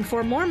and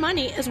for more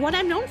money is what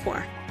I'm known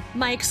for.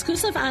 My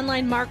exclusive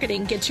online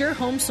marketing gets your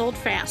home sold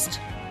fast.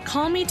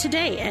 Call me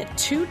today at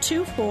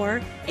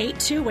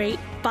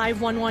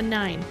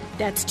 224-828-5119.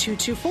 That's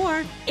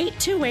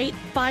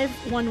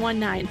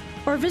 224-828-5119.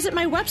 Or visit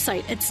my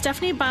website at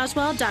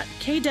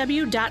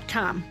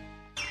stephanieboswell.kw.com.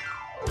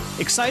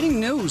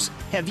 Exciting news.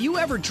 Have you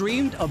ever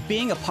dreamed of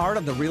being a part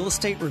of the Real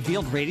Estate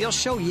Revealed radio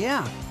show?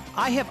 Yeah.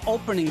 I have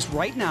openings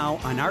right now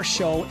on our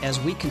show as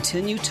we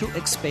continue to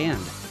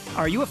expand.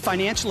 Are you a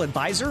financial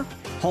advisor,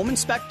 home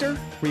inspector,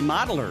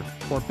 remodeler,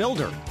 or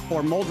builder,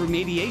 or mold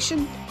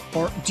remediation?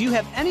 Or do you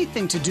have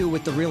anything to do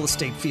with the real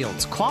estate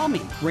fields? Call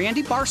me,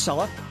 Randy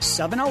Barcella,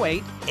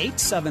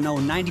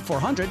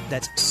 708-870-9400.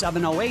 That's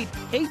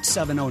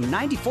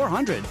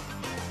 708-870-9400.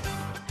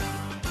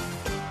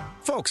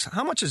 Folks,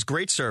 how much is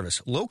great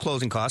service, low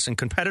closing costs, and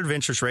competitive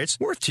interest rates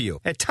worth to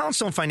you? At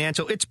Townstone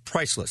Financial, it's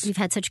priceless. We've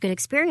had such good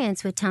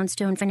experience with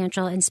Townstone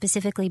Financial and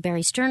specifically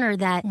Barry Sterner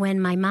that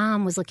when my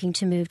mom was looking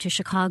to move to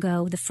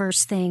Chicago, the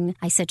first thing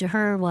I said to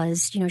her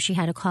was, she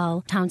had to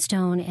call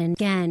Townstone. And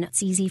again,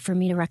 it's easy for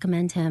me to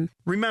recommend him.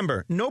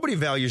 Remember, nobody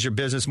values your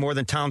business more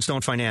than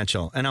Townstone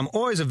Financial, and I'm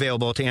always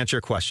available to answer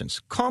your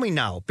questions. Call me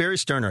now, Barry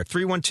Sterner, at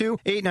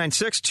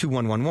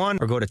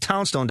 312-896-2111, or go to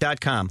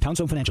townstone.com.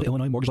 Townstone Financial,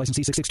 Illinois, mortgage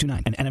licensee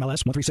 6629, and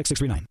NMLS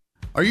 136639.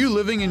 Are you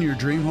living in your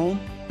dream home?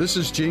 This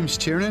is James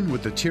Tiernan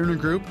with the Tiernan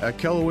Group at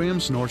Keller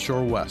Williams, North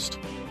Shore West.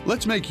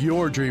 Let's make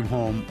your dream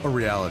home a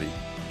reality.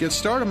 Get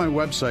started on my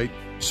website,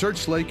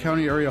 search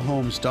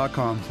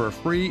LakeCountyAreaHomes.com for a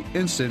free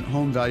instant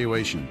home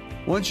valuation.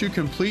 Once you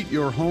complete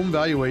your home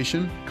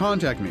valuation,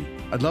 contact me.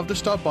 I'd love to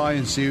stop by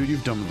and see what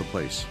you've done with the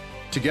place.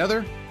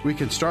 Together, we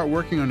can start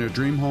working on your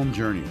dream home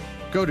journey.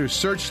 Go to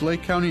search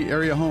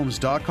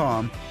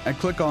LakeCountyAreaHomes.com and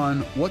click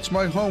on What's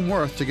My Home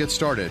Worth to get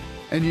started.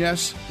 And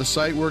yes, the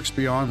site works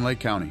beyond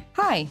Lake County.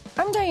 Hi,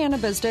 I'm Diana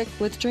Bizdick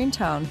with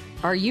Dreamtown.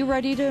 Are you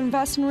ready to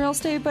invest in real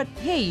estate, but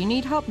hey, you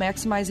need help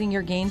maximizing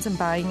your gains in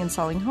buying and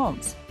selling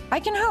homes? I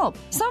can help.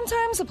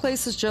 Sometimes a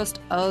place is just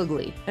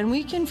ugly, and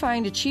we can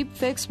find a cheap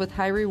fix with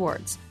high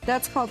rewards.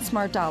 That's called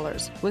Smart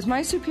Dollars. With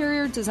my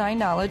superior design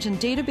knowledge and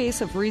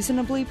database of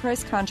reasonably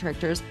priced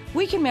contractors,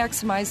 we can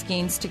maximize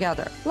gains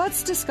together.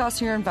 Let's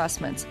discuss your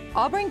investments.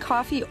 I'll bring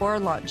coffee or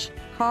lunch.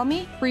 Call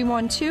me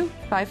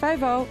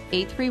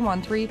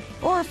 312-550-8313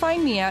 or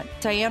find me at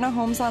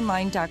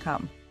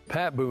dianahomesonline.com.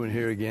 Pat Boone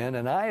here again,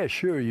 and I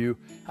assure you,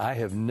 I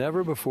have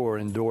never before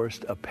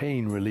endorsed a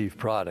pain relief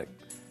product.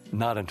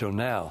 Not until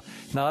now.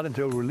 Not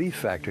until Relief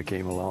Factor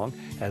came along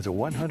as a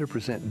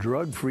 100%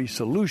 drug-free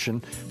solution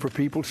for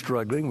people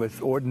struggling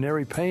with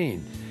ordinary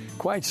pain.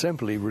 Quite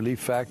simply, Relief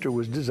Factor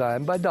was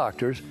designed by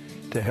doctors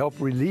to help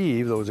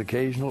relieve those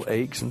occasional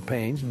aches and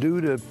pains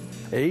due to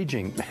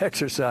aging,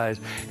 exercise,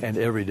 and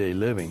everyday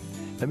living.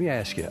 Let me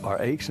ask you,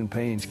 are aches and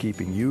pains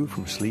keeping you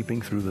from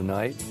sleeping through the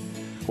night?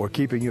 Or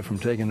keeping you from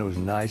taking those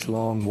nice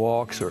long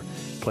walks or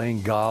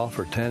playing golf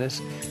or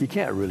tennis? You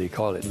can't really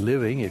call it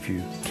living if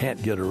you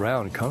can't get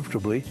around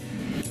comfortably.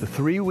 The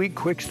 3-week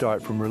quick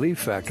start from Relief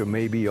Factor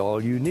may be all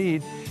you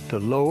need to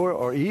lower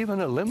or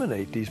even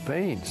eliminate these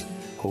pains.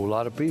 A whole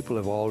lot of people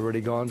have already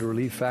gone to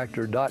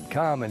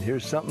ReliefFactor.com, and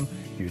here's something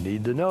you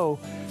need to know.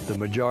 The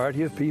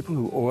majority of people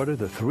who order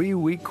the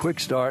 3-week quick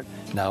start,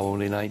 now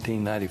only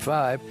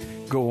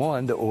 $19.95, go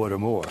on to order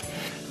more.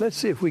 Let's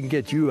see if we can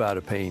get you out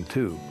of pain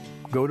too.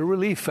 Go to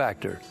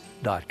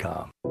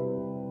ReliefFactor.com.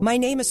 My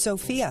name is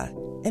Sophia,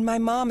 and my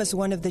mom is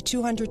one of the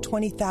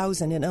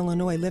 220,000 in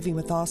Illinois living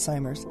with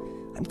Alzheimer's.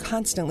 I'm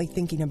constantly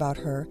thinking about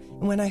her,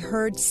 and when I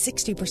heard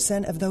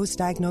 60% of those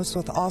diagnosed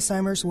with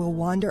Alzheimer's will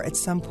wander at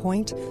some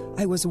point,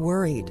 I was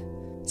worried.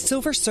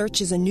 Silver Search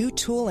is a new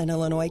tool in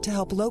Illinois to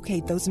help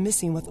locate those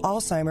missing with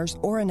Alzheimer's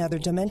or another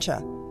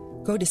dementia.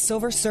 Go to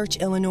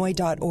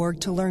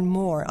silversearchillinois.org to learn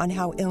more on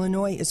how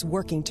Illinois is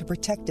working to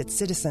protect its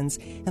citizens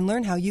and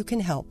learn how you can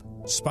help.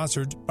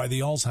 Sponsored by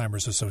the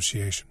Alzheimer's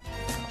Association.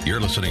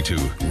 You're listening to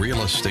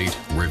Real Estate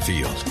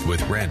Revealed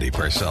with Randy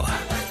Barcella.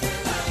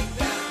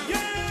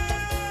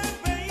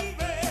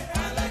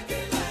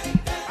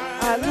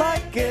 I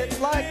like it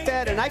like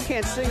that, and I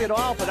can't sing at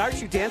all, but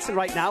aren't you dancing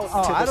right now to the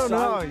I don't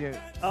song? know.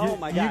 Oh,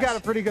 my gosh. You got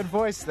a pretty good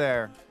voice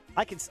there.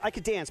 I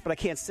could dance, but I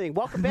can't sing.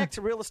 Welcome back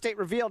to Real Estate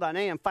Revealed on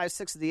AM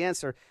 560 The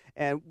Answer.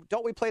 And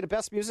don't we play the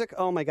best music?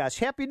 Oh, my gosh.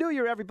 Happy New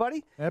Year,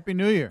 everybody. Happy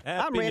New Year.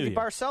 I'm Randy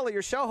Barcella,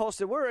 your show host,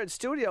 and we're in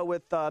studio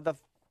with the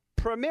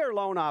premier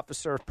loan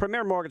officer,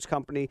 premier mortgage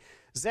company,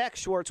 Zach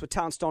Schwartz with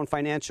Townstone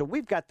Financial.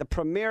 We've got the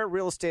premier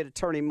real estate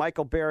attorney,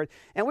 Michael Barrett,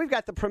 and we've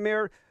got the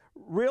premier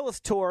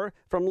realtor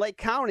from Lake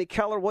County,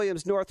 Keller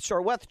Williams North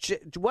Shore West,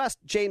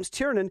 James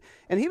Tiernan.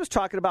 And he was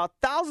talking about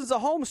thousands of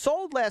homes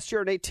sold last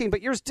year in 18,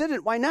 but yours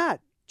didn't. Why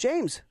not?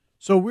 James.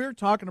 So we're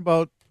talking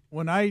about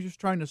when I was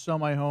trying to sell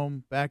my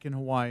home back in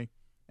Hawaii,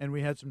 and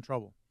we had some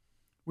trouble.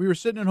 We were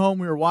sitting at home.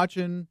 We were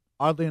watching,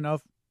 oddly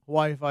enough,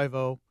 Hawaii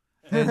Five-0.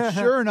 And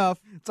sure enough.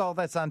 It's all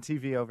that's on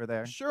TV over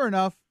there. Sure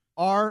enough,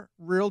 our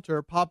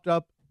realtor popped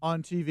up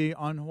on TV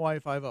on Hawaii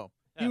Five-0.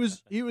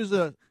 He was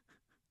a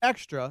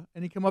extra,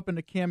 and he came up in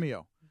a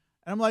cameo.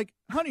 And I'm like,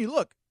 honey,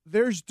 look,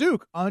 there's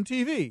Duke on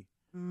TV.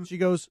 She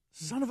goes,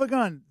 son of a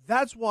gun,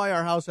 that's why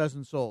our house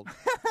hasn't sold.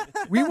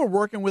 We were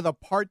working with a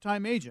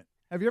part-time agent.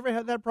 Have you ever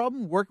had that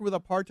problem, working with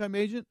a part-time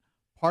agent?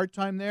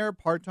 Part-time there,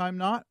 part-time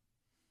not?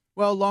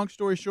 Well, long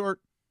story short,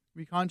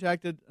 we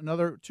contacted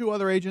two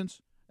other agents,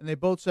 and they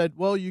both said,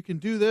 well, you can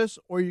do this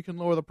or you can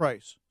lower the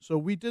price. So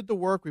we did the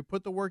work. We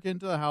put the work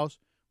into the house.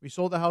 We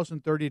sold the house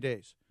in 30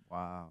 days.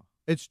 Wow.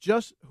 It's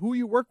just who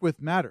you work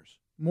with matters,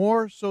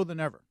 more so than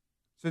ever.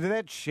 So did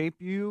that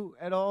shape you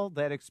at all,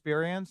 that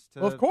experience, to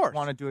of course.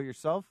 Want to do it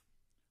yourself?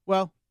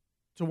 Well,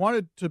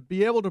 to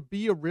be able to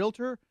be a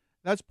realtor,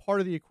 that's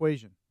part of the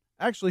equation.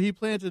 Actually, he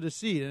planted a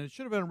seed, and it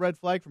should have been a red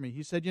flag for me.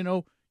 He said,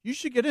 you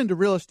should get into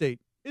real estate.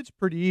 It's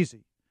pretty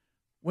easy.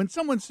 When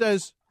someone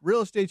says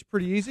real estate's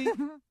pretty easy,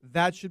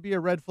 that should be a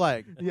red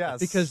flag. Yes.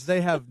 Because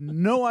they have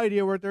no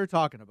idea what they're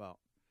talking about.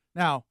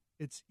 Now,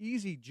 it's an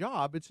easy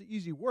job, it's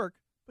easy work,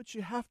 but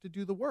you have to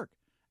do the work.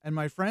 And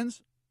my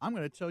friends, I'm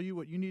going to tell you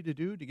what you need to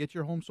do to get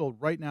your home sold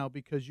right now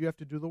because you have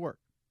to do the work.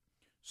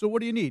 So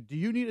what do you need? Do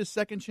you need a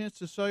second chance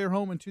to sell your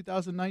home in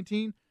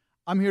 2019?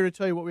 I'm here to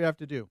tell you what we have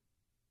to do.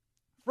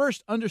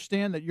 First,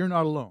 understand that you're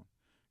not alone.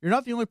 You're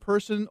not the only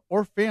person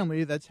or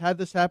family that's had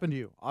this happen to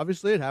you.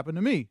 Obviously, it happened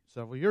to me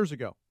several years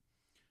ago.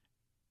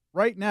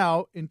 Right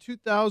now, in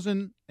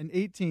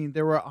 2018,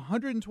 there were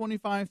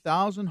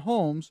 125,000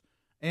 homes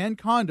and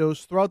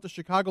condos throughout the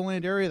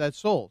Chicagoland area that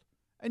sold.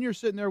 And you're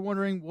sitting there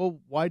wondering, well,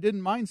 why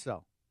didn't mine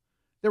sell?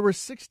 There were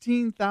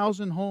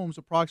 16,000 homes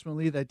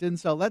approximately that didn't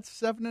sell. That's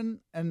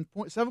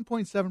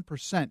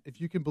 7.7%, if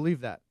you can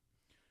believe that.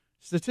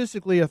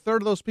 Statistically, a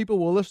third of those people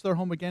will list their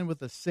home again with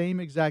the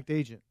same exact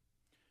agent.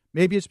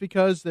 Maybe it's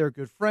because they're a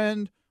good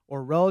friend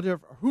or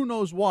relative, or who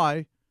knows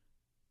why,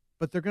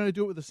 but they're going to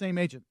do it with the same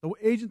agent, the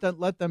agent that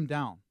let them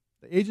down,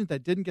 the agent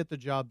that didn't get the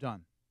job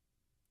done.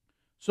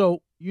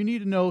 So you need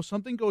to know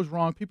something goes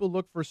wrong. People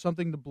look for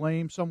something to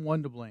blame,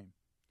 someone to blame.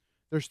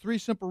 There's 3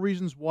 simple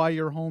reasons why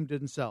your home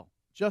didn't sell.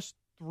 Just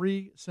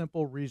 3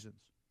 simple reasons.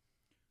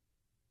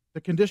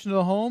 The condition of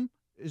the home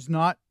is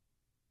not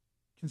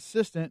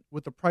consistent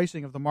with the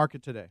pricing of the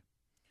market today.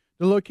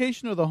 The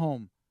location of the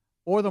home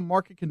or the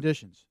market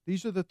conditions.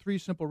 These are the 3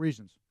 simple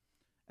reasons.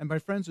 And my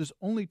friends, there's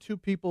only 2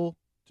 people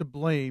to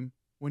blame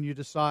when you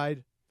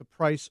decide the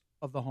price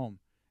of the home.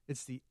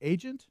 It's the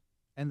agent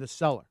and the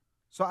seller.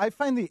 So I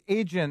find the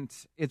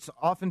agent, it's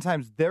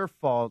oftentimes their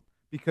fault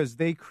because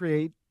they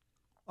create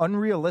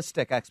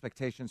unrealistic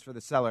expectations for the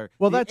seller.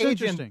 Well, the that's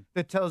agent interesting.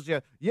 That tells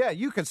you, yeah,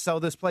 you could sell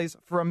this place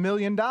for $1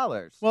 million.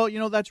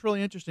 Well, that's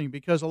really interesting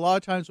because a lot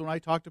of times when I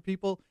talk to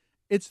people,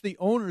 it's the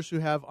owners who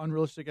have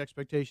unrealistic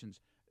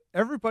expectations.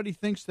 everybody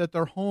thinks that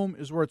their home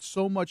is worth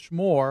so much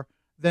more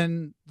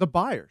than the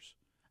buyers.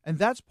 And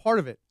that's part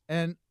of it.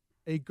 And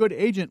a good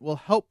agent will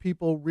help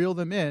people reel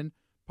them in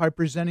by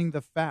presenting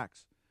the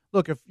facts.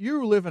 Look, if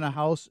you live in a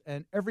house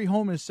and every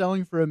home is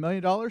selling for $1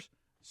 million,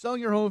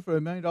 selling your home for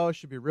 $1 million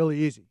should be really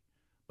easy.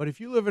 But if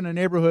you live in a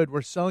neighborhood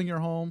where selling your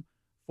home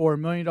for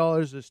 $1 million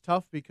is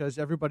tough because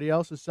everybody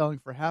else is selling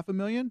for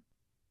 $500,000,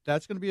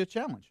 that's going to be a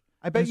challenge.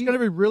 I bet it's going to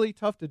be really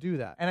tough to do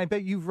that. And I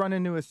bet you've run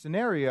into a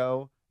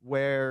scenario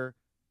where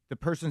the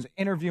person's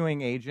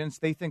interviewing agents,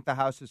 they think the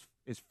house is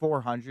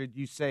 $400,000.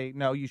 You say,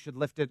 no, you should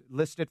list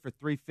it for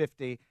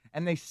 $350,000.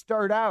 And they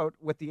start out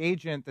with the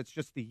agent that's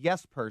just the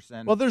yes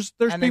person. Well, there's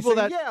and people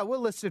they say, that yeah,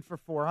 we'll list it for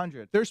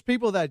 $400,000. There's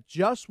people that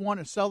just want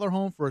to sell their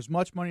home for as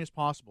much money as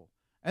possible.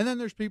 And then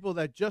there's people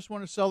that just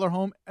want to sell their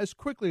home as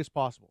quickly as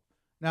possible.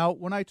 Now,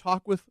 when I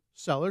talk with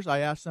sellers, I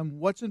ask them,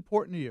 what's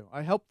important to you?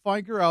 I help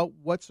figure out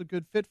what's a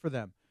good fit for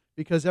them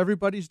because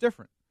everybody's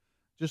different.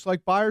 Just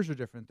like buyers are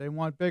different. They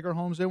want bigger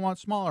homes. They want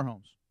smaller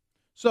homes.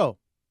 So,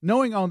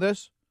 knowing all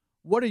this,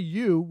 what are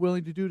you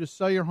willing to do to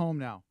sell your home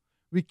now?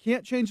 We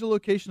can't change the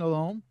location of the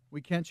home.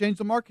 We can't change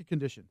the market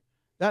condition.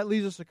 That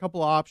leaves us a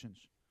couple of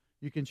options.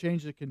 You can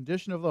change the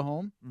condition of the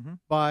home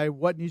by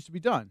what needs to be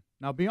done.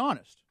 Now, be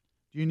honest.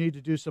 Do you need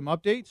to do some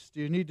updates?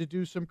 Do you need to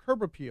do some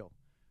curb appeal?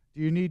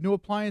 Do you need new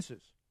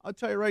appliances? I'll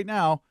tell you right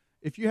now,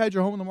 if you had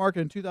your home on the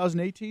market in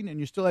 2018 and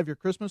you still have your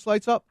Christmas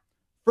lights up,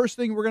 first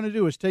thing we're going to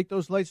do is take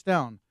those lights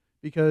down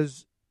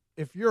because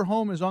if your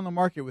home is on the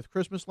market with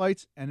Christmas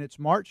lights and it's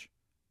March,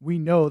 we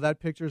know that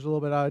picture is a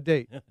little bit out of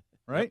date,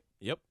 right?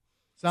 Yep.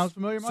 Sounds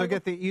familiar, Michael? So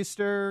get the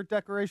Easter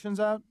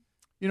decorations out?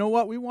 You know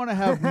what? We want to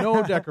have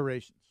no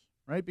decorations,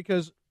 right?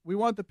 Because we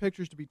want the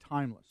pictures to be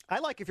timeless. I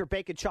like if you're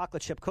baking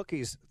chocolate chip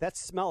cookies. That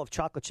smell of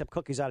chocolate chip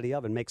cookies out of the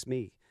oven makes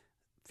me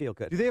feel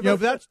good.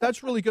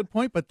 That's really good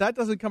point, but that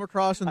doesn't come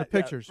across in the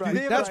pictures.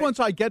 right. That's once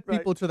I get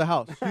people to the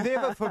house. Do they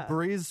have a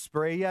Febreze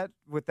spray yet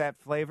with that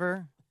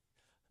flavor?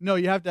 No,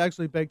 you have to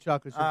actually bake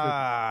chocolate chip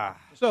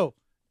cookies. So,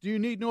 do you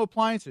need new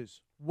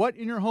appliances? What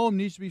in your home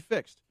needs to be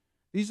fixed?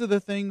 These are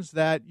the things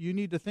that you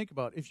need to think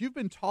about. If you've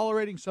been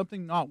tolerating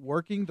something not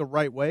working the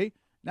right way,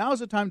 now is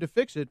the time to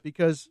fix it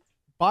because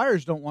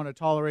buyers don't want to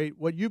tolerate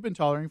what you've been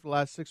tolerating for the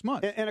last 6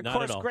 months. And of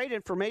course, great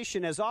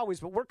information as always,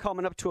 but we're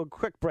coming up to a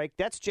quick break.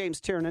 That's James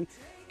Tiernan,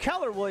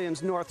 Keller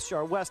Williams, North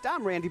Shore West.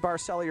 I'm Randy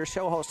Barcella, your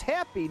show host.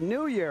 Happy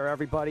New Year,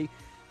 everybody.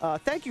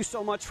 Thank you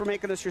so much for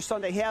making us your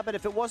Sunday habit.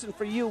 If it wasn't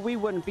for you, we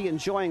wouldn't be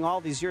enjoying all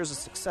these years of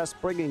success,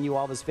 bringing you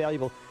all this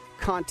valuable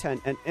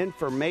content and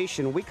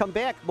information. We come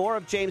back, more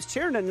of James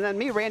Tiernan, and then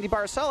me, Randy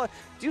Barcella.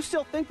 Do you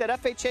still think that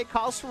FHA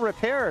calls for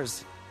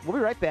repairs? We'll be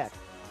right back.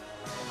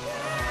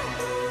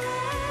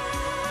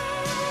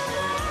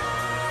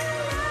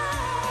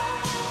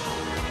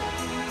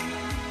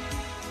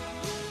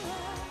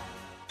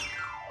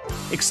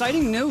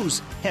 Exciting news!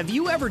 Have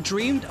you ever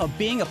dreamed of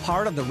being a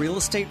part of the Real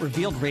Estate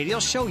Revealed radio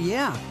show?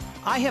 Yeah,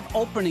 I have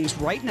openings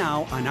right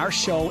now on our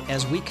show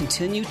as we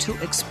continue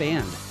to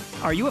expand.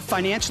 Are you a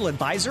financial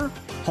advisor,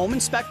 home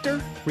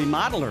inspector,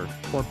 remodeler,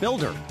 or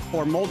builder,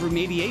 or mold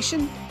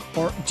remediation?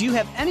 Or do you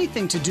have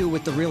anything to do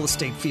with the real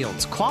estate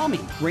fields? Call me,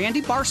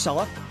 Randy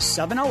Barcella,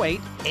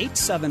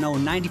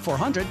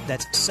 708-870-9400.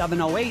 That's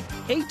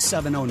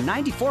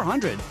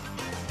 708-870-9400.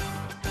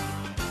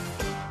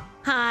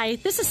 Hi,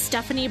 this is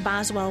Stephanie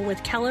Boswell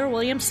with Keller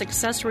Williams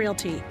Success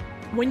Realty.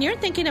 When you're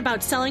thinking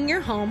about selling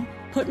your home,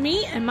 put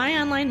me and my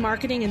online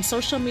marketing and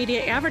social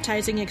media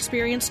advertising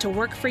experience to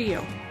work for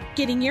you.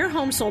 Getting your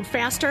home sold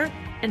faster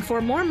and for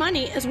more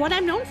money is what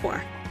I'm known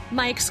for.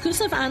 My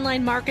exclusive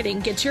online marketing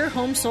gets your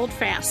home sold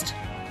fast.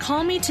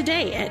 Call me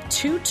today at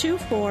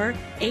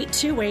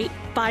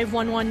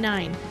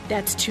 224-828-5119.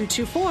 That's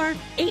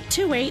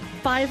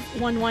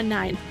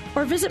 224-828-5119.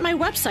 Or visit my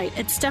website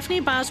at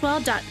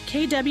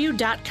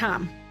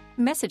stephanieboswell.kw.com.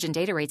 Message and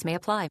data rates may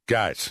apply.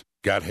 Guys,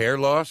 got hair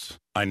loss?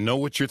 I know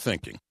what you're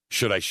thinking.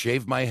 Should I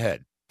shave my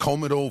head?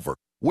 Comb it over?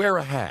 Wear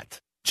a hat?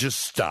 Just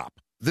stop.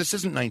 This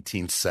isn't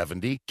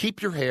 1970.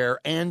 Keep your hair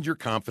and your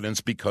confidence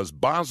because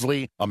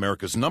Bosley,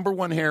 America's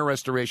 #1 hair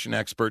restoration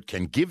expert,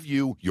 can give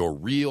you your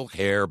real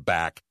hair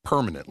back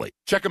permanently.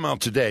 Check them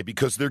out today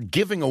because they're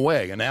giving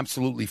away an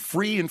absolutely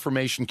free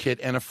information kit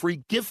and a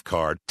free gift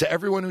card to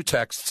everyone who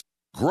texts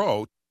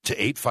GROW to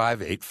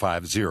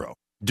 85850.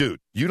 Dude,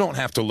 you don't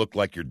have to look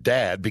like your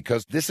dad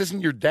because this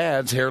isn't your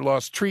dad's hair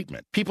loss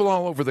treatment. People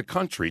all over the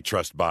country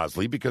trust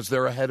Bosley because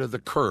they're ahead of the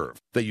curve.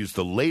 They use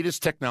the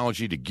latest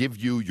technology to give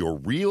you your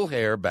real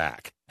hair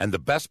back. And the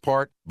best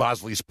part,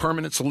 Bosley's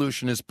permanent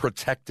solution is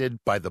protected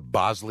by the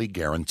Bosley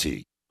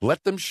Guarantee.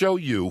 Let them show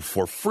you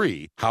for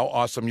free how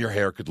awesome your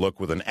hair could look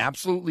with an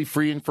absolutely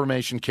free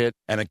information kit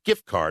and a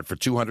gift card for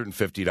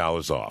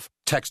 $250 off.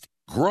 Text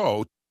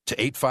GROW to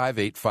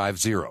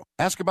 85850.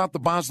 Ask about the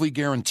Bosley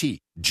Guarantee,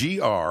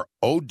 GROW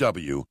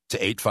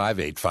to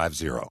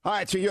 85850. All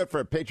right, so you're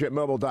for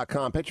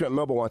PatriotMobile.com. Patriot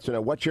Mobile wants to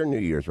know, what's your New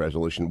Year's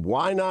resolution?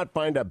 Why not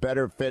find a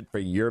better fit for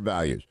your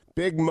values?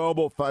 Big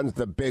Mobile funds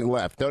the big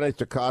left, donates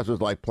to causes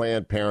like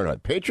Planned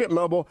Parenthood. Patriot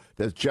Mobile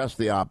does just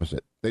the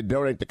opposite. They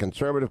donate to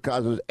conservative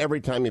causes every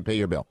time you pay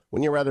your bill.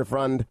 Wouldn't you rather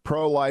fund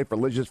pro-life,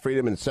 religious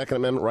freedom, and Second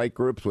Amendment right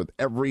groups with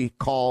every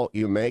call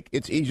you make?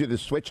 It's easier to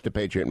switch to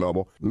Patriot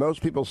Mobile.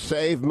 Most people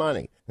save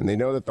money, and they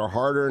know that their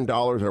hard-earned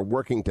dollars are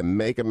working to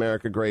make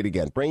America great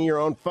again. Bring your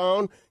own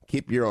phone,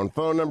 keep your own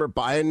phone number,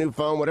 buy a new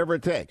phone, whatever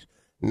it takes.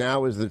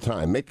 Now is the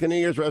time. Make a New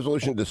Year's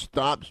resolution to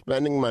stop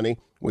spending money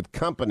with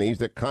companies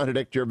that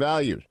contradict your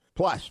values.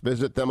 Plus,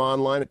 visit them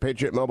online at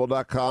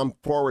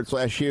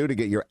patriotmobile.com/Hugh to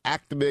get your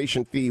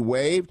activation fee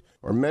waived,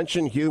 or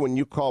mention Hugh when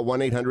you call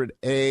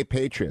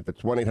 1-800-A-PATRIOT.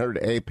 That's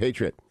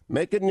 1-800-A-PATRIOT.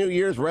 Make a New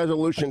Year's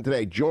resolution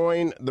today.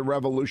 Join the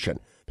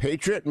revolution.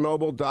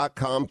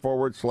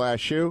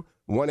 patriotmobile.com/Hugh.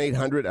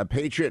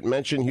 1-800-A-PATRIOT.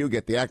 Mention Hugh.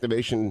 Get the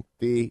activation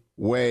fee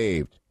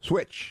waived.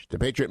 Switch to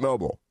Patriot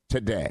Mobile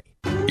today.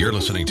 You're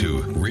listening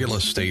to Real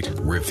Estate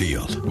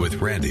Revealed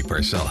with Randy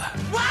Barcella.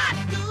 What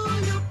do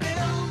you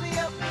build me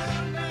up?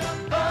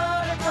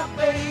 Buttercup,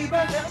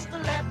 baby, just to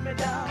let me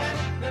down.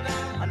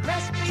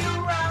 Unless be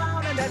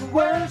around, and then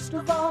worst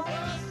of all,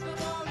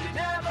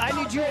 I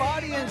need you,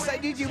 audience. I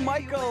need you,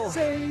 Michael.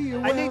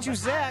 I need you,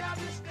 Zach.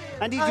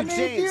 I need you,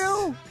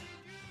 James.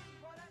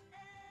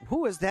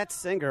 Who is that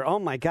singer? Oh,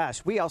 my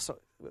gosh. We also,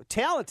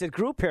 talented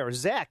group here.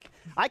 Zach.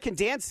 I can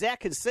dance.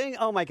 Zach can sing.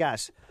 Oh, my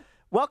gosh.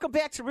 Welcome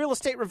back to Real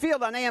Estate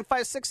Revealed on AM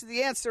 560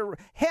 The Answer.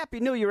 Happy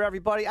New Year,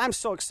 everybody. I'm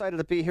so excited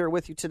to be here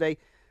with you today.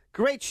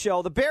 Great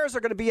show. The Bears are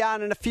going to be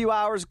on in a few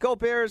hours. Go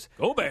Bears.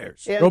 Go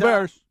Bears. And, Go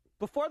Bears.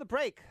 Before the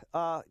break,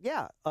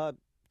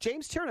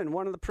 James Tiernan,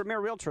 one of the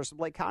premier realtors of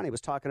Lake County, was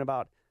talking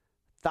about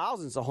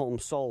thousands of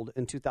homes sold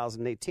in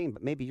 2018,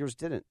 but maybe yours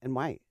didn't. And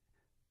why?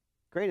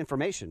 Great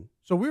information.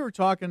 So we were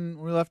talking,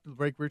 when we left the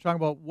break, we were talking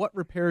about what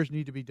repairs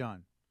need to be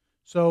done.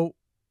 So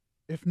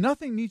if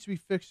nothing needs to be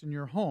fixed in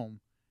your home,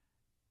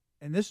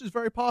 and this is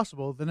very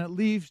possible, then it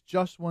leaves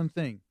just one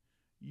thing.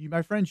 You,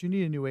 my friends, you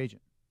need a new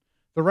agent.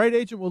 The right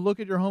agent will look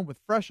at your home with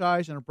fresh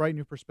eyes and a bright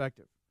new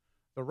perspective.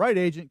 The right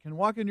agent can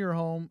walk into your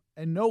home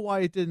and know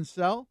why it didn't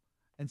sell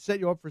and set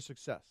you up for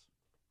success.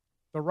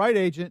 The right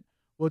agent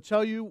will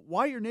tell you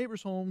why your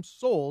neighbor's home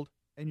sold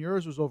and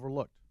yours was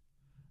overlooked.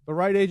 The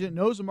right agent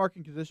knows the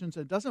market conditions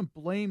and doesn't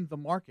blame the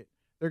market.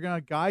 They're going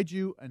to guide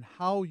you on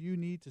how you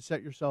need to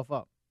set yourself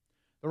up.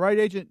 The right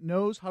agent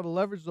knows how to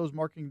leverage those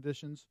market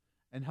conditions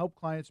and help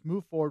clients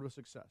move forward with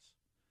success.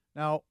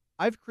 Now,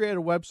 I've created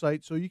a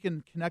website so you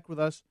can connect with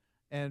us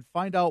and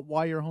find out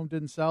why your home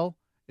didn't sell.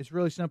 It's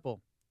really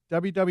simple.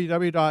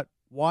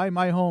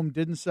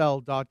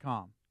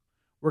 www.whymyhomedidn'tsell.com.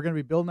 We're going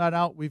to be building that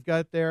out. We've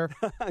got it there.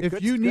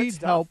 If you need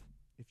help,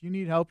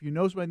 you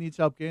know somebody needs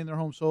help getting their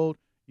home sold,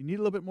 you need a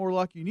little bit more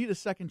luck, you need a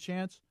second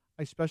chance,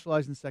 I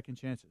specialize in second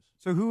chances.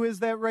 So who is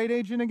that right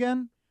agent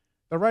again?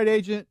 The right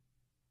agent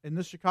in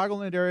this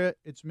Chicagoland area,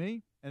 it's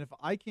me. And if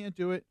I can't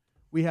do it,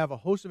 we have a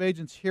host of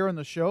agents here on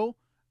the show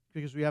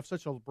because we have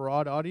such a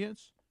broad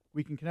audience.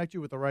 We can connect you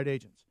with the right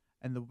agents.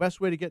 And the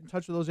best way to get in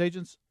touch with those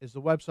agents is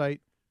the website,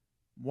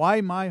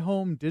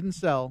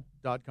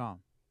 whymyhomedidn'tsell.com.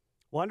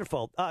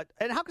 Wonderful.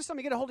 And how can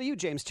somebody get a hold of you,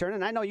 James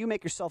Tiernan? I know you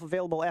make yourself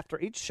available after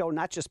each show,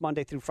 not just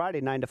Monday through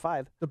Friday, 9 to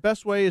 5. The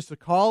best way is to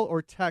call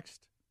or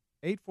text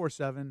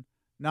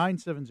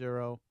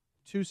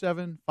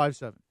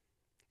 847-970-2757.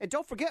 And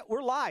don't forget,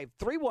 we're live,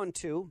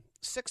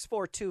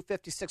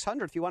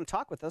 312-642-5600 if you want to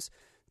talk with us.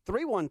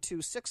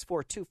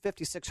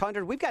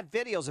 312-642-5600. We've got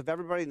videos of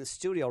everybody in the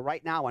studio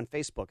right now on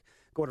Facebook.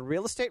 Go to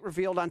Real Estate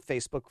Revealed on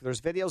Facebook.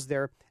 There's videos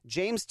there.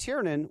 James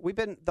Tiernan, we've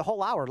been the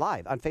whole hour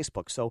live on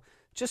Facebook, so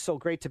just so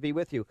great to be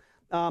with you.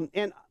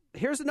 And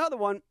here's another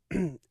one.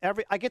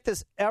 I get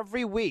this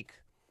every week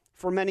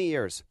for many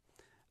years.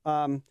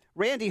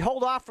 Randy,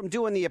 hold off from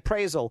doing the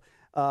appraisal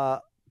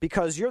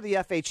because you're the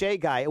FHA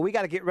guy, and we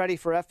got to get ready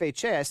for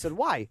FHA. I said,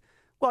 why?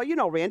 Well, you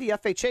know, Randy,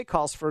 FHA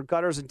calls for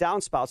gutters and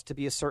downspouts to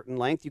be a certain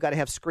length. You got to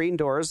have screen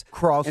doors,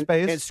 crawl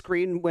space, and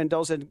screen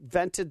windows, and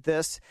vented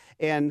this,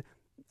 and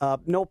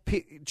no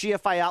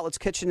GFI outlets,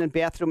 kitchen and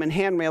bathroom, and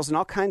handrails, and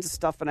all kinds of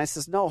stuff. And I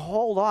says, no,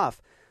 hold off.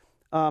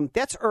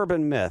 That's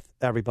urban myth,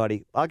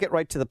 everybody. I'll get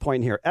right to the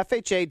point here.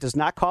 FHA does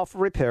not call for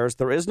repairs.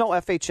 There is no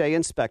FHA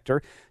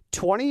inspector.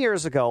 20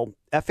 years ago,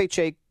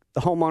 FHA, the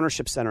Home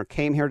Ownership Center,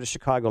 came here to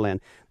Chicagoland,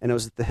 and it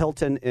was at the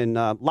Hilton in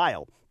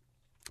Lisle.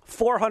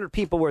 400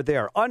 people were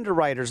there,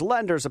 underwriters,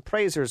 lenders,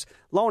 appraisers,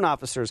 loan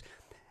officers.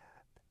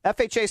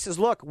 FHA says,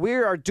 look, we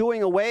are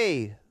doing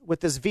away with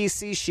this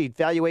VC sheet,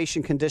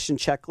 valuation condition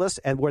checklist,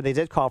 and where they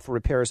did call for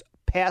repairs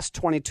past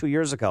 22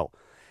 years ago.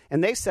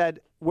 And they said,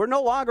 we're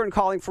no longer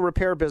calling for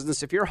repair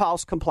business. If your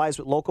house complies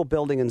with local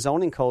building and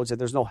zoning codes and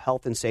there's no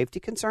health and safety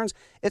concerns,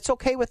 it's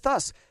okay with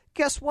us.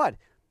 Guess what?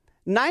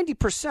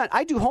 90%.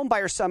 I do home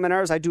buyer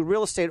seminars. I do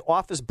real estate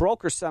office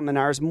broker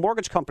seminars,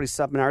 mortgage company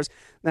seminars.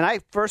 And I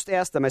first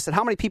asked them, I said,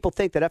 how many people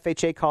think that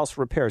FHA calls for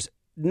repairs?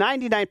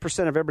 99%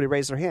 of everybody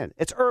raised their hand.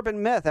 It's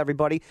urban myth,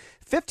 everybody.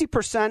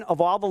 50%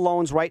 of all the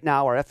loans right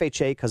now are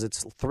FHA because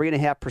it's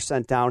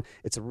 3.5% down.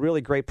 It's a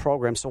really great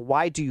program. So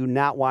why do you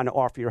not want to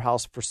offer your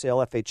house for sale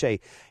FHA?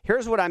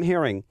 Here's what I'm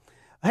hearing.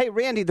 Hey,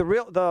 Randy,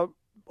 the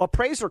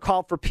appraiser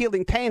called for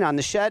peeling paint on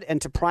the shed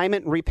and to prime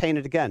it and repaint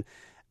it again.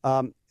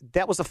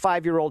 That was a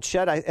 5-year-old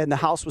shed, and the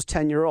house was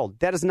 10-year-old.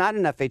 That is not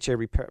an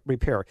FHA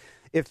repair.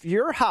 If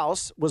your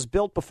house was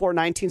built before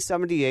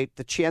 1978,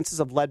 the chances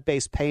of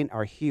lead-based paint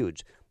are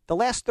huge. The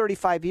last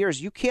 35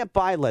 years, you can't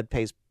buy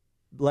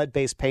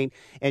lead-based paint,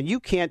 and you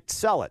can't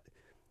sell it.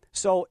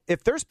 So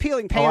if there's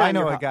peeling paint on I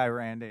know your a guy,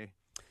 Randy.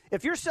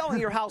 If you're selling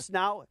your house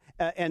now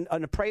and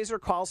an appraiser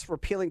calls for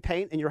peeling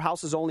paint and your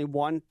house is only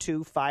 1,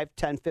 2, 5,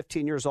 10,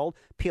 15 years old,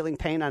 peeling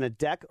paint on a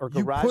deck or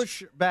garage. You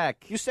push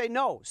back. You say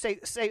no. Say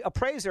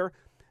appraiser,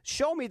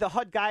 show me the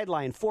HUD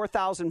guideline,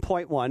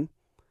 4000.1.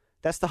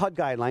 That's the HUD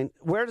guideline.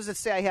 Where does it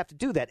say I have to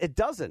do that? It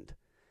doesn't.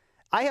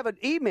 I have an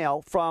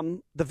email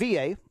from the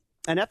VA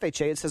and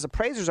FHA. It says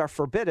appraisers are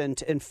forbidden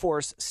to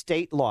enforce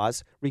state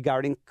laws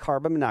regarding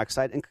carbon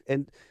monoxide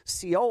and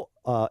CO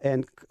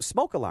and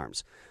smoke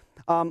alarms.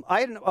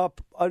 I had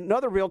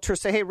another realtor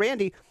say, hey,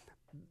 Randy,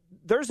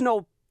 there's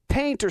no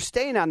paint or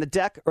stain on the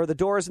deck or the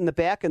doors in the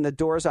back and the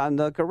doors on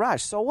the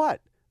garage. So what?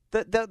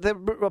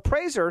 The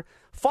appraiser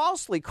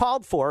falsely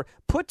called for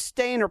put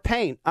stain or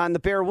paint on the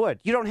bare wood.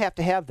 You don't have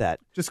to have that.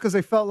 Just because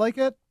they felt like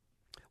it?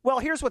 Well,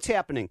 here's what's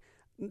happening.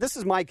 This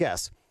is my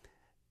guess.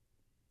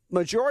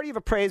 Majority of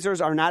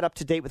appraisers are not up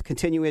to date with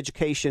continuing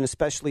education,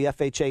 especially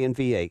FHA and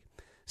VA.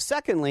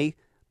 Secondly,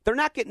 they're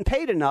not getting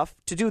paid enough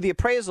to do the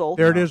appraisal.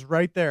 There it is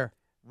right there.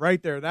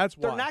 Right there. That's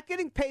why. They're not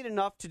getting paid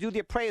enough to do the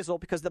appraisal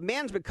because the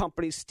management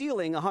company's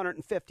stealing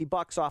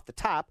 $150 off the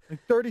top.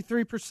 Like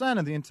 33%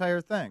 of the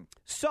entire thing.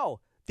 So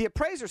the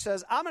appraiser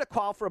says, I'm going to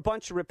call for a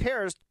bunch of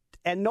repairs,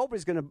 and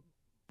nobody's going to,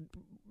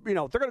 they're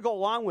going to go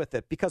along with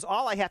it because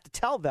all I have to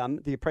tell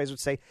them, the appraiser would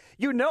say,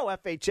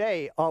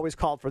 FHA always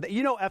called for that.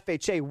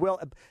 FHA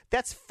will.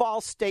 That's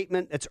false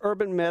statement. It's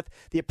urban myth.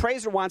 The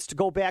appraiser wants to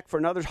go back for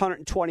another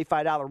 $125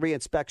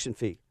 reinspection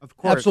fee. Of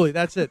course. Absolutely.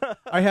 That's it.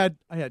 I had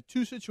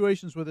 2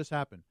 situations where this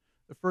happened.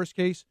 The first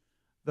case,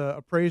 the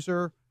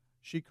appraiser,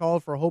 she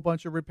called for a whole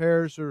bunch of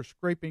repairs or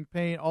scraping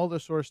paint, all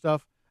this sort of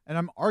stuff, and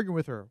I'm arguing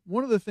with her.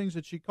 One of the things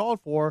that she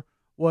called for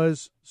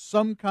was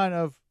some kind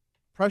of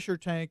pressure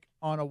tank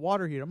on a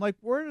water heater. I'm like,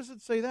 where does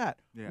it say that?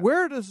 Yeah.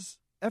 Where does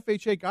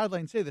FHA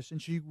guidelines say this? And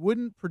she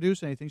wouldn't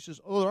produce anything. She says,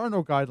 there are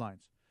no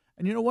guidelines.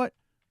 And you know what?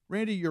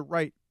 Randy, you're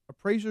right.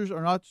 Appraisers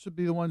are not to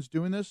be the ones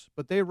doing this,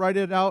 but they write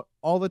it out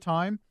all the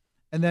time.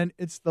 And then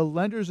it's the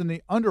lenders and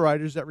the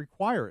underwriters that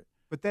require it.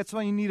 But that's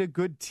why you need a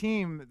good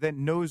team that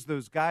knows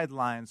those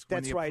guidelines when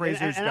That's the right.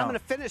 appraisers And I'm don't. going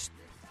to finish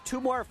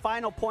 2 more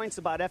final points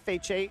about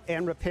FHA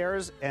and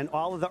repairs and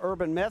all of the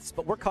urban myths,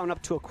 but we're coming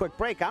up to a quick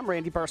break. I'm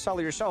Randy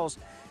Barcella, your shows.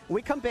 When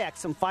we come back,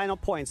 some final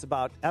points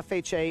about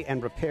FHA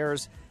and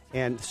repairs,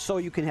 and so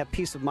you can have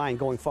peace of mind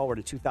going forward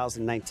in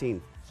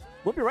 2019.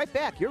 We'll be right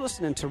back. You're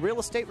listening to Real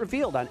Estate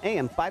Revealed on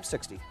AM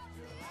 560.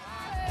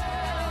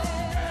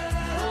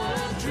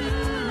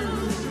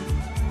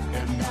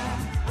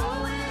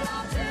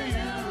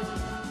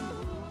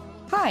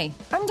 Hi,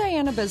 I'm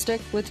Diana Bizdick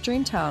with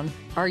Dreamtown.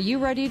 Are you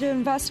ready to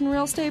invest in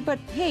real estate, but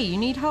hey, you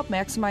need help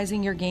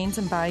maximizing your gains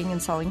in buying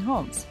and selling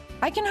homes?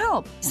 I can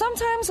help.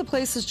 Sometimes a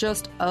place is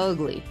just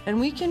ugly, and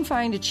we can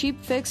find a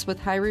cheap fix with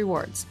high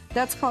rewards.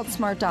 That's called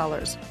Smart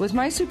Dollars. With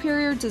my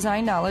superior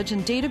design knowledge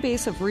and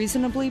database of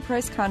reasonably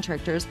priced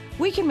contractors,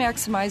 we can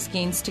maximize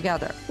gains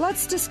together.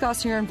 Let's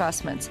discuss your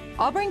investments.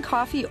 I'll bring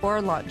coffee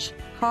or lunch.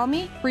 Call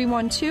me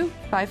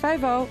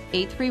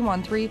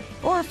 312-550-8313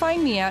 or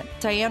find me at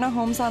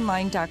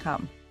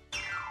dianahomesonline.com.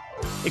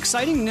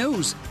 Exciting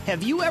news!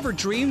 Have you ever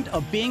dreamed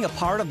of being a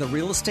part of the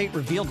Real Estate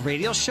Revealed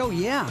radio show?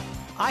 Yeah.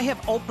 I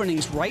have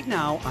openings right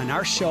now on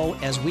our show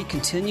as we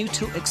continue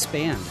to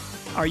expand.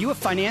 Are you a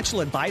financial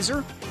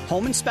advisor,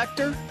 home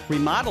inspector,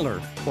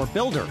 remodeler, or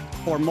builder,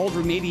 or mold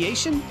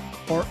remediation?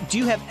 Or do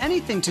you have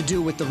anything to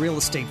do with the real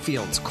estate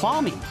fields?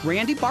 Call me,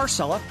 Randy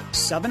Barcella,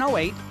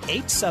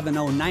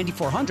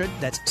 708-870-9400.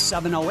 That's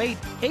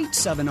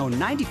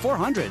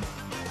 708-870-9400.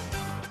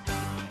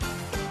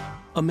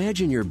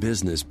 Imagine your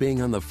business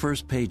being on the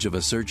first page of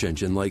a search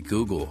engine like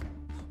Google,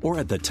 or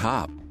at the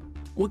top.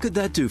 What could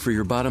that do for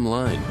your bottom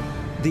line?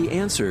 The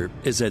answer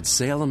is at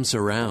Salem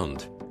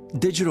Surround.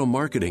 Digital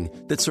marketing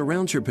that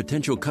surrounds your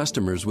potential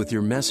customers with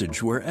your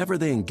message wherever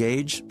they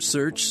engage,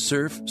 search,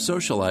 surf,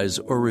 socialize,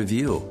 or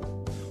review.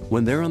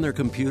 When they're on their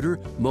computer,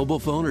 mobile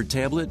phone, or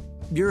tablet,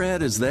 your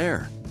ad is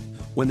there.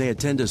 When they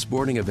attend a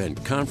sporting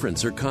event,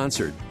 conference, or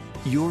concert,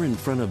 you're in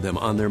front of them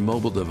on their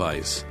mobile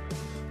device.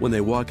 When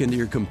they walk into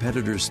your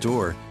competitor's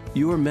store,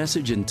 your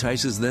message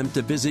entices them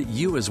to visit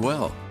you as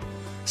well.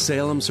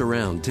 Salem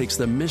Surround takes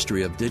the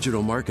mystery of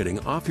digital marketing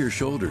off your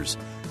shoulders,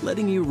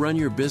 letting you run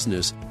your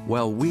business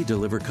while we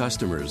deliver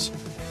customers.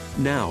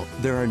 Now,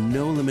 there are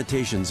no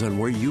limitations on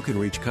where you can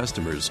reach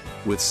customers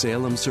with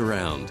Salem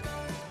Surround.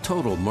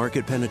 Total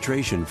market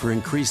penetration for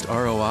increased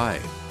ROI.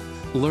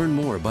 Learn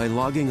more by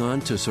logging on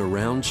to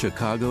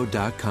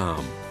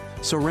surroundchicago.com.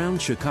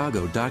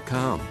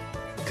 Surroundchicago.com.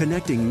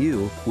 Connecting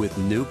you with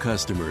new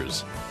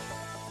customers.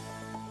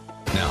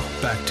 Now,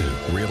 back to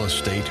Real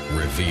Estate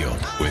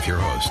Revealed with your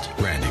host,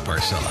 Randy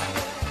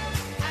Barcella.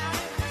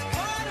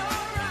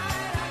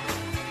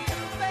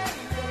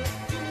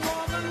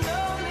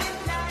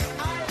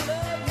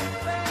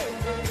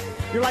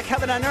 You're You're like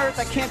heaven on earth.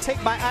 I can't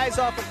take my eyes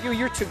off of you.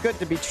 You're too good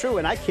to be true.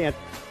 And I can't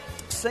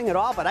sing at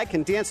all, but I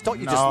can dance. Don't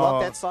you just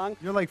love that song?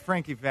 You're like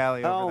Frankie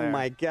Valli over there. Oh,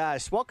 my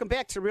gosh. Welcome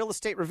back to Real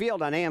Estate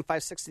Revealed on AM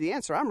 560 The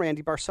Answer. I'm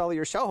Randy Barcella,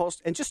 your show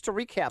host. And just to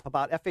recap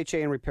about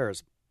FHA and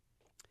repairs,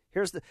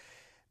 here's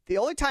the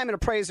only time an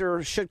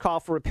appraiser should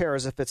call for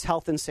repairs if it's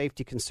health and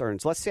safety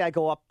concerns. Let's say I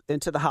go up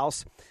into the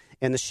house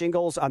and the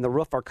shingles on the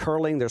roof are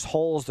curling, there's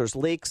holes, there's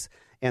leaks,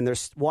 and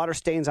there's water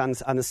stains on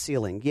the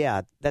ceiling.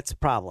 Yeah, that's a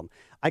problem.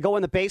 I go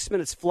in the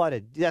basement, it's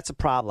flooded. That's a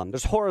problem.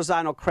 There's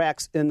horizontal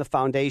cracks in the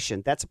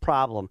foundation. That's a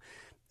problem.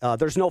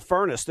 There's no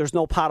furnace. There's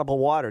no potable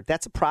water.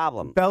 That's a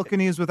problem.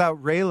 Balconies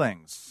without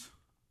railings.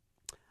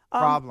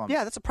 Problem.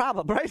 Yeah, that's a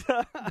problem, right?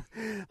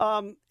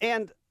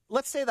 And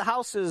let's say the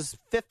house is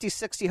 50,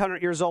 60,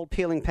 100 years old,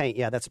 peeling paint.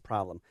 Yeah, that's a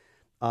problem.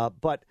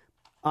 But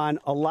on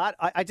a lot,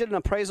 I did an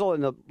appraisal,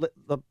 and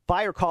the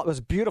buyer called. It was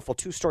a beautiful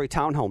 2-story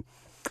townhome.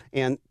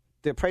 And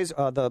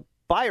the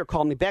buyer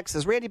called me back and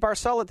says, Randy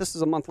Barcella, this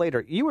is a month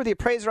later. You were the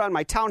appraiser on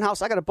my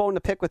townhouse. I got a bone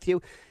to pick with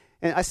you.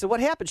 And I said,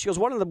 what happened? She goes,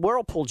 one of the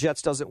Whirlpool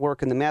jets doesn't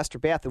work in the master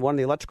bath, and one of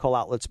the electrical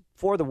outlets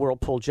for the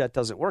Whirlpool jet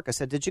doesn't work. I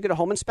said, did you get a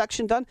home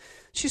inspection done?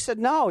 She said,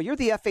 no, you're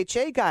the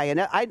FHA guy. And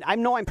I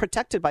know I'm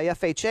protected by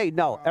FHA.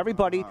 No,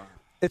 everybody,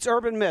 it's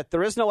urban myth.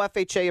 There is no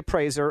FHA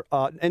appraiser,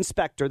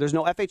 inspector. There's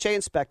no FHA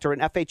inspector,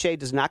 and FHA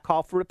does not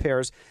call for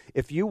repairs.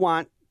 If you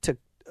want to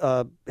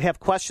have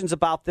questions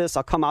about this,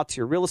 I'll come out to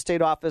your real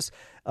estate office.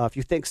 If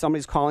you think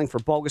somebody's calling for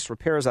bogus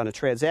repairs on a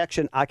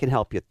transaction, I can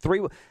help you.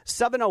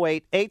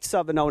 708-870-9400,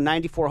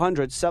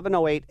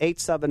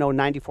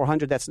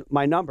 708-870-9400. That's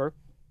my number.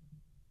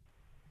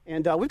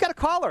 And we've got a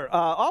caller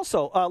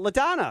also.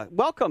 LaDonna,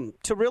 welcome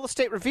to Real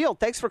Estate Revealed.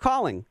 Thanks for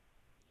calling.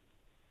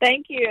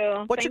 Thank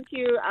you. Thank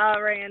you,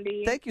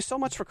 Randy. Thank you so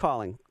much for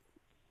calling.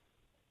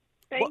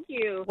 Thank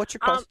you. What's your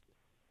question?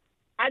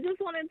 I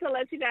just wanted to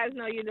let you guys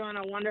know you're doing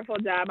a wonderful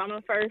job. I'm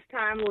a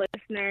first-time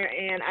listener,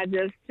 and I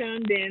just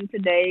tuned in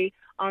today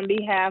on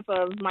behalf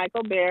of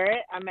Michael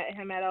Barrett. I met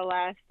him at a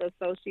last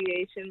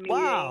association meeting.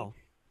 Wow.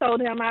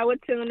 Told him I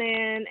would tune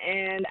in,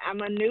 and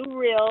I'm a new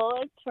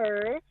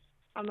realtor.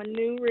 I'm a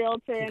new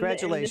realtor in the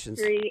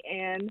industry,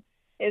 and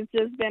it's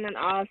just been an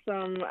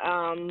awesome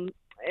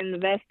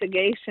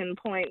investigation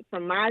point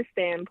from my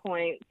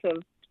standpoint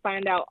to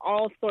find out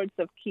all sorts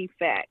of key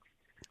facts.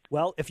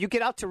 Well, if you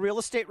get out to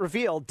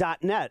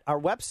realestaterevealed.net, our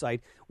website,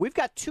 we've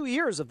got 2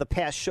 years of the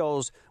past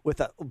shows with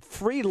a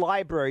free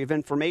library of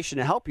information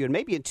to help you. And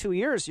maybe in 2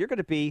 years, you're going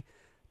to be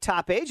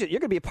top agent. You're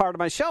going to be a part of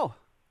my show.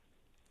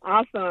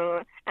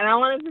 Awesome. And I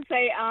wanted to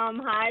say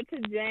hi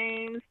to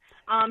James.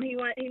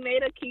 He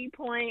made a key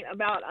point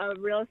about a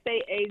real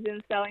estate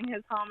agent selling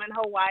his home in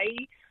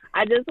Hawaii.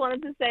 I just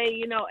wanted to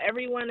say,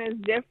 everyone is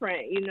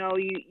different. You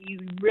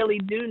really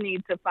do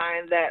need to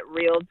find that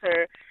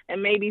realtor and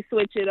maybe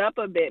switch it up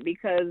a bit,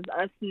 because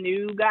us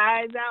new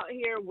guys out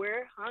here,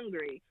 we're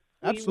hungry.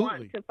 Absolutely. We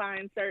want to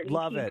find certain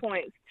Love key it.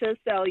 points to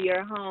sell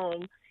your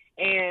home.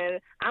 And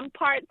I'm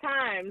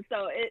part-time,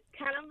 so it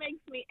kind of makes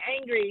me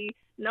angry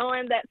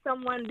knowing that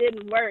someone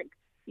didn't work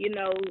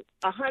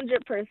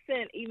 100%,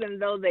 even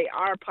though they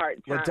are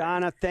part-time.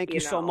 LaDonna, thank you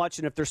so much.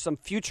 And if there's some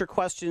future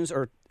questions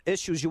or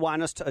issues you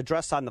want us to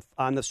address on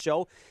the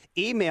show,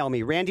 email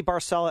me,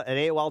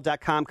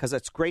 randybarcella@AOL.com, because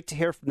it's great to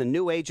hear from the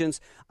new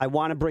agents. I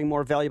want to bring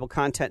more valuable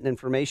content and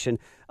information.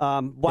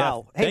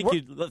 Wow. Yeah, thank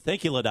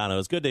you, LaDonna. It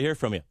was good to hear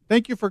from you.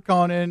 Thank you for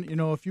calling in.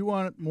 If you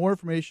want more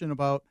information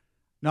about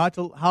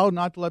how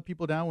not to let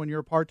people down when you're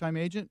a part-time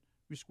agent,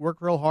 just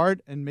work real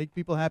hard and make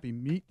people happy.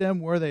 Meet them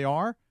where they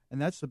are, and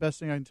that's the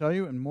best thing I can tell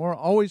you. And more,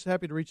 always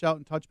happy to reach out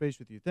and touch base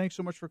with you. Thanks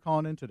so much for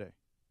calling in today.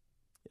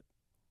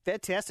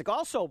 Fantastic.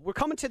 Also, we're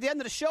coming to the end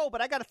of the show,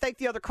 but I got to thank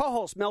the other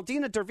co-host,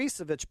 Meldina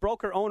Dervisevich,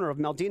 broker owner of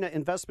Meldina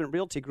Investment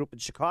Realty Group in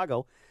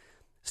Chicago,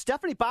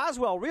 Stephanie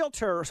Boswell,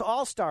 realtor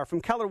all-star from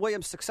Keller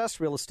Williams Success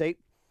Real Estate,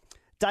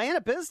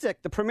 Diana Bizdick,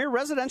 the premier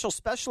residential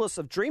specialist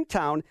of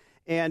Dreamtown,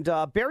 and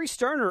Barry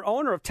Sterner,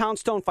 owner of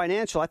Townstone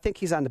Financial. I think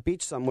he's on the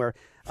beach somewhere.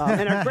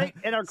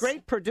 And our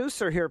great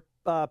producer here,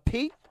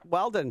 Pete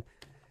Weldon.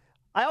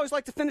 I always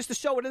like to finish the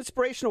show with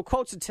inspirational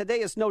quotes, and today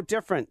is no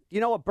different.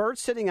 A bird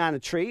sitting on a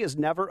tree is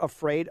never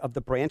afraid of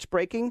the branch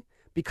breaking,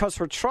 because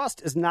her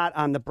trust is not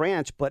on the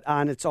branch but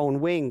on its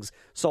own wings.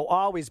 So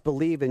always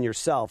believe in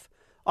yourself.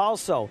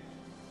 Also,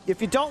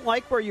 if you don't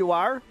like where you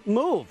are,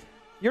 move.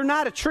 You're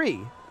not a tree.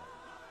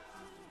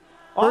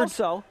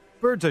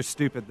 Birds are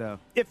stupid, though.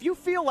 If you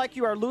feel like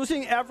you are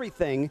losing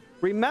everything,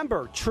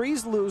 remember,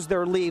 trees lose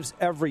their leaves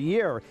every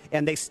year,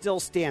 and they still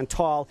stand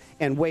tall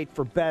and wait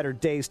for better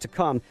days to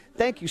come.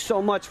 Thank you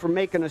so much for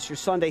making us your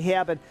Sunday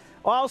habit.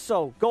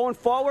 Also, going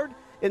forward,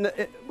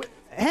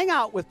 hang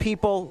out with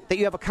people that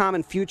you have a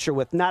common future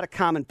with, not a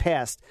common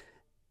past.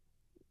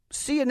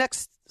 See you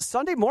next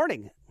Sunday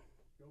morning.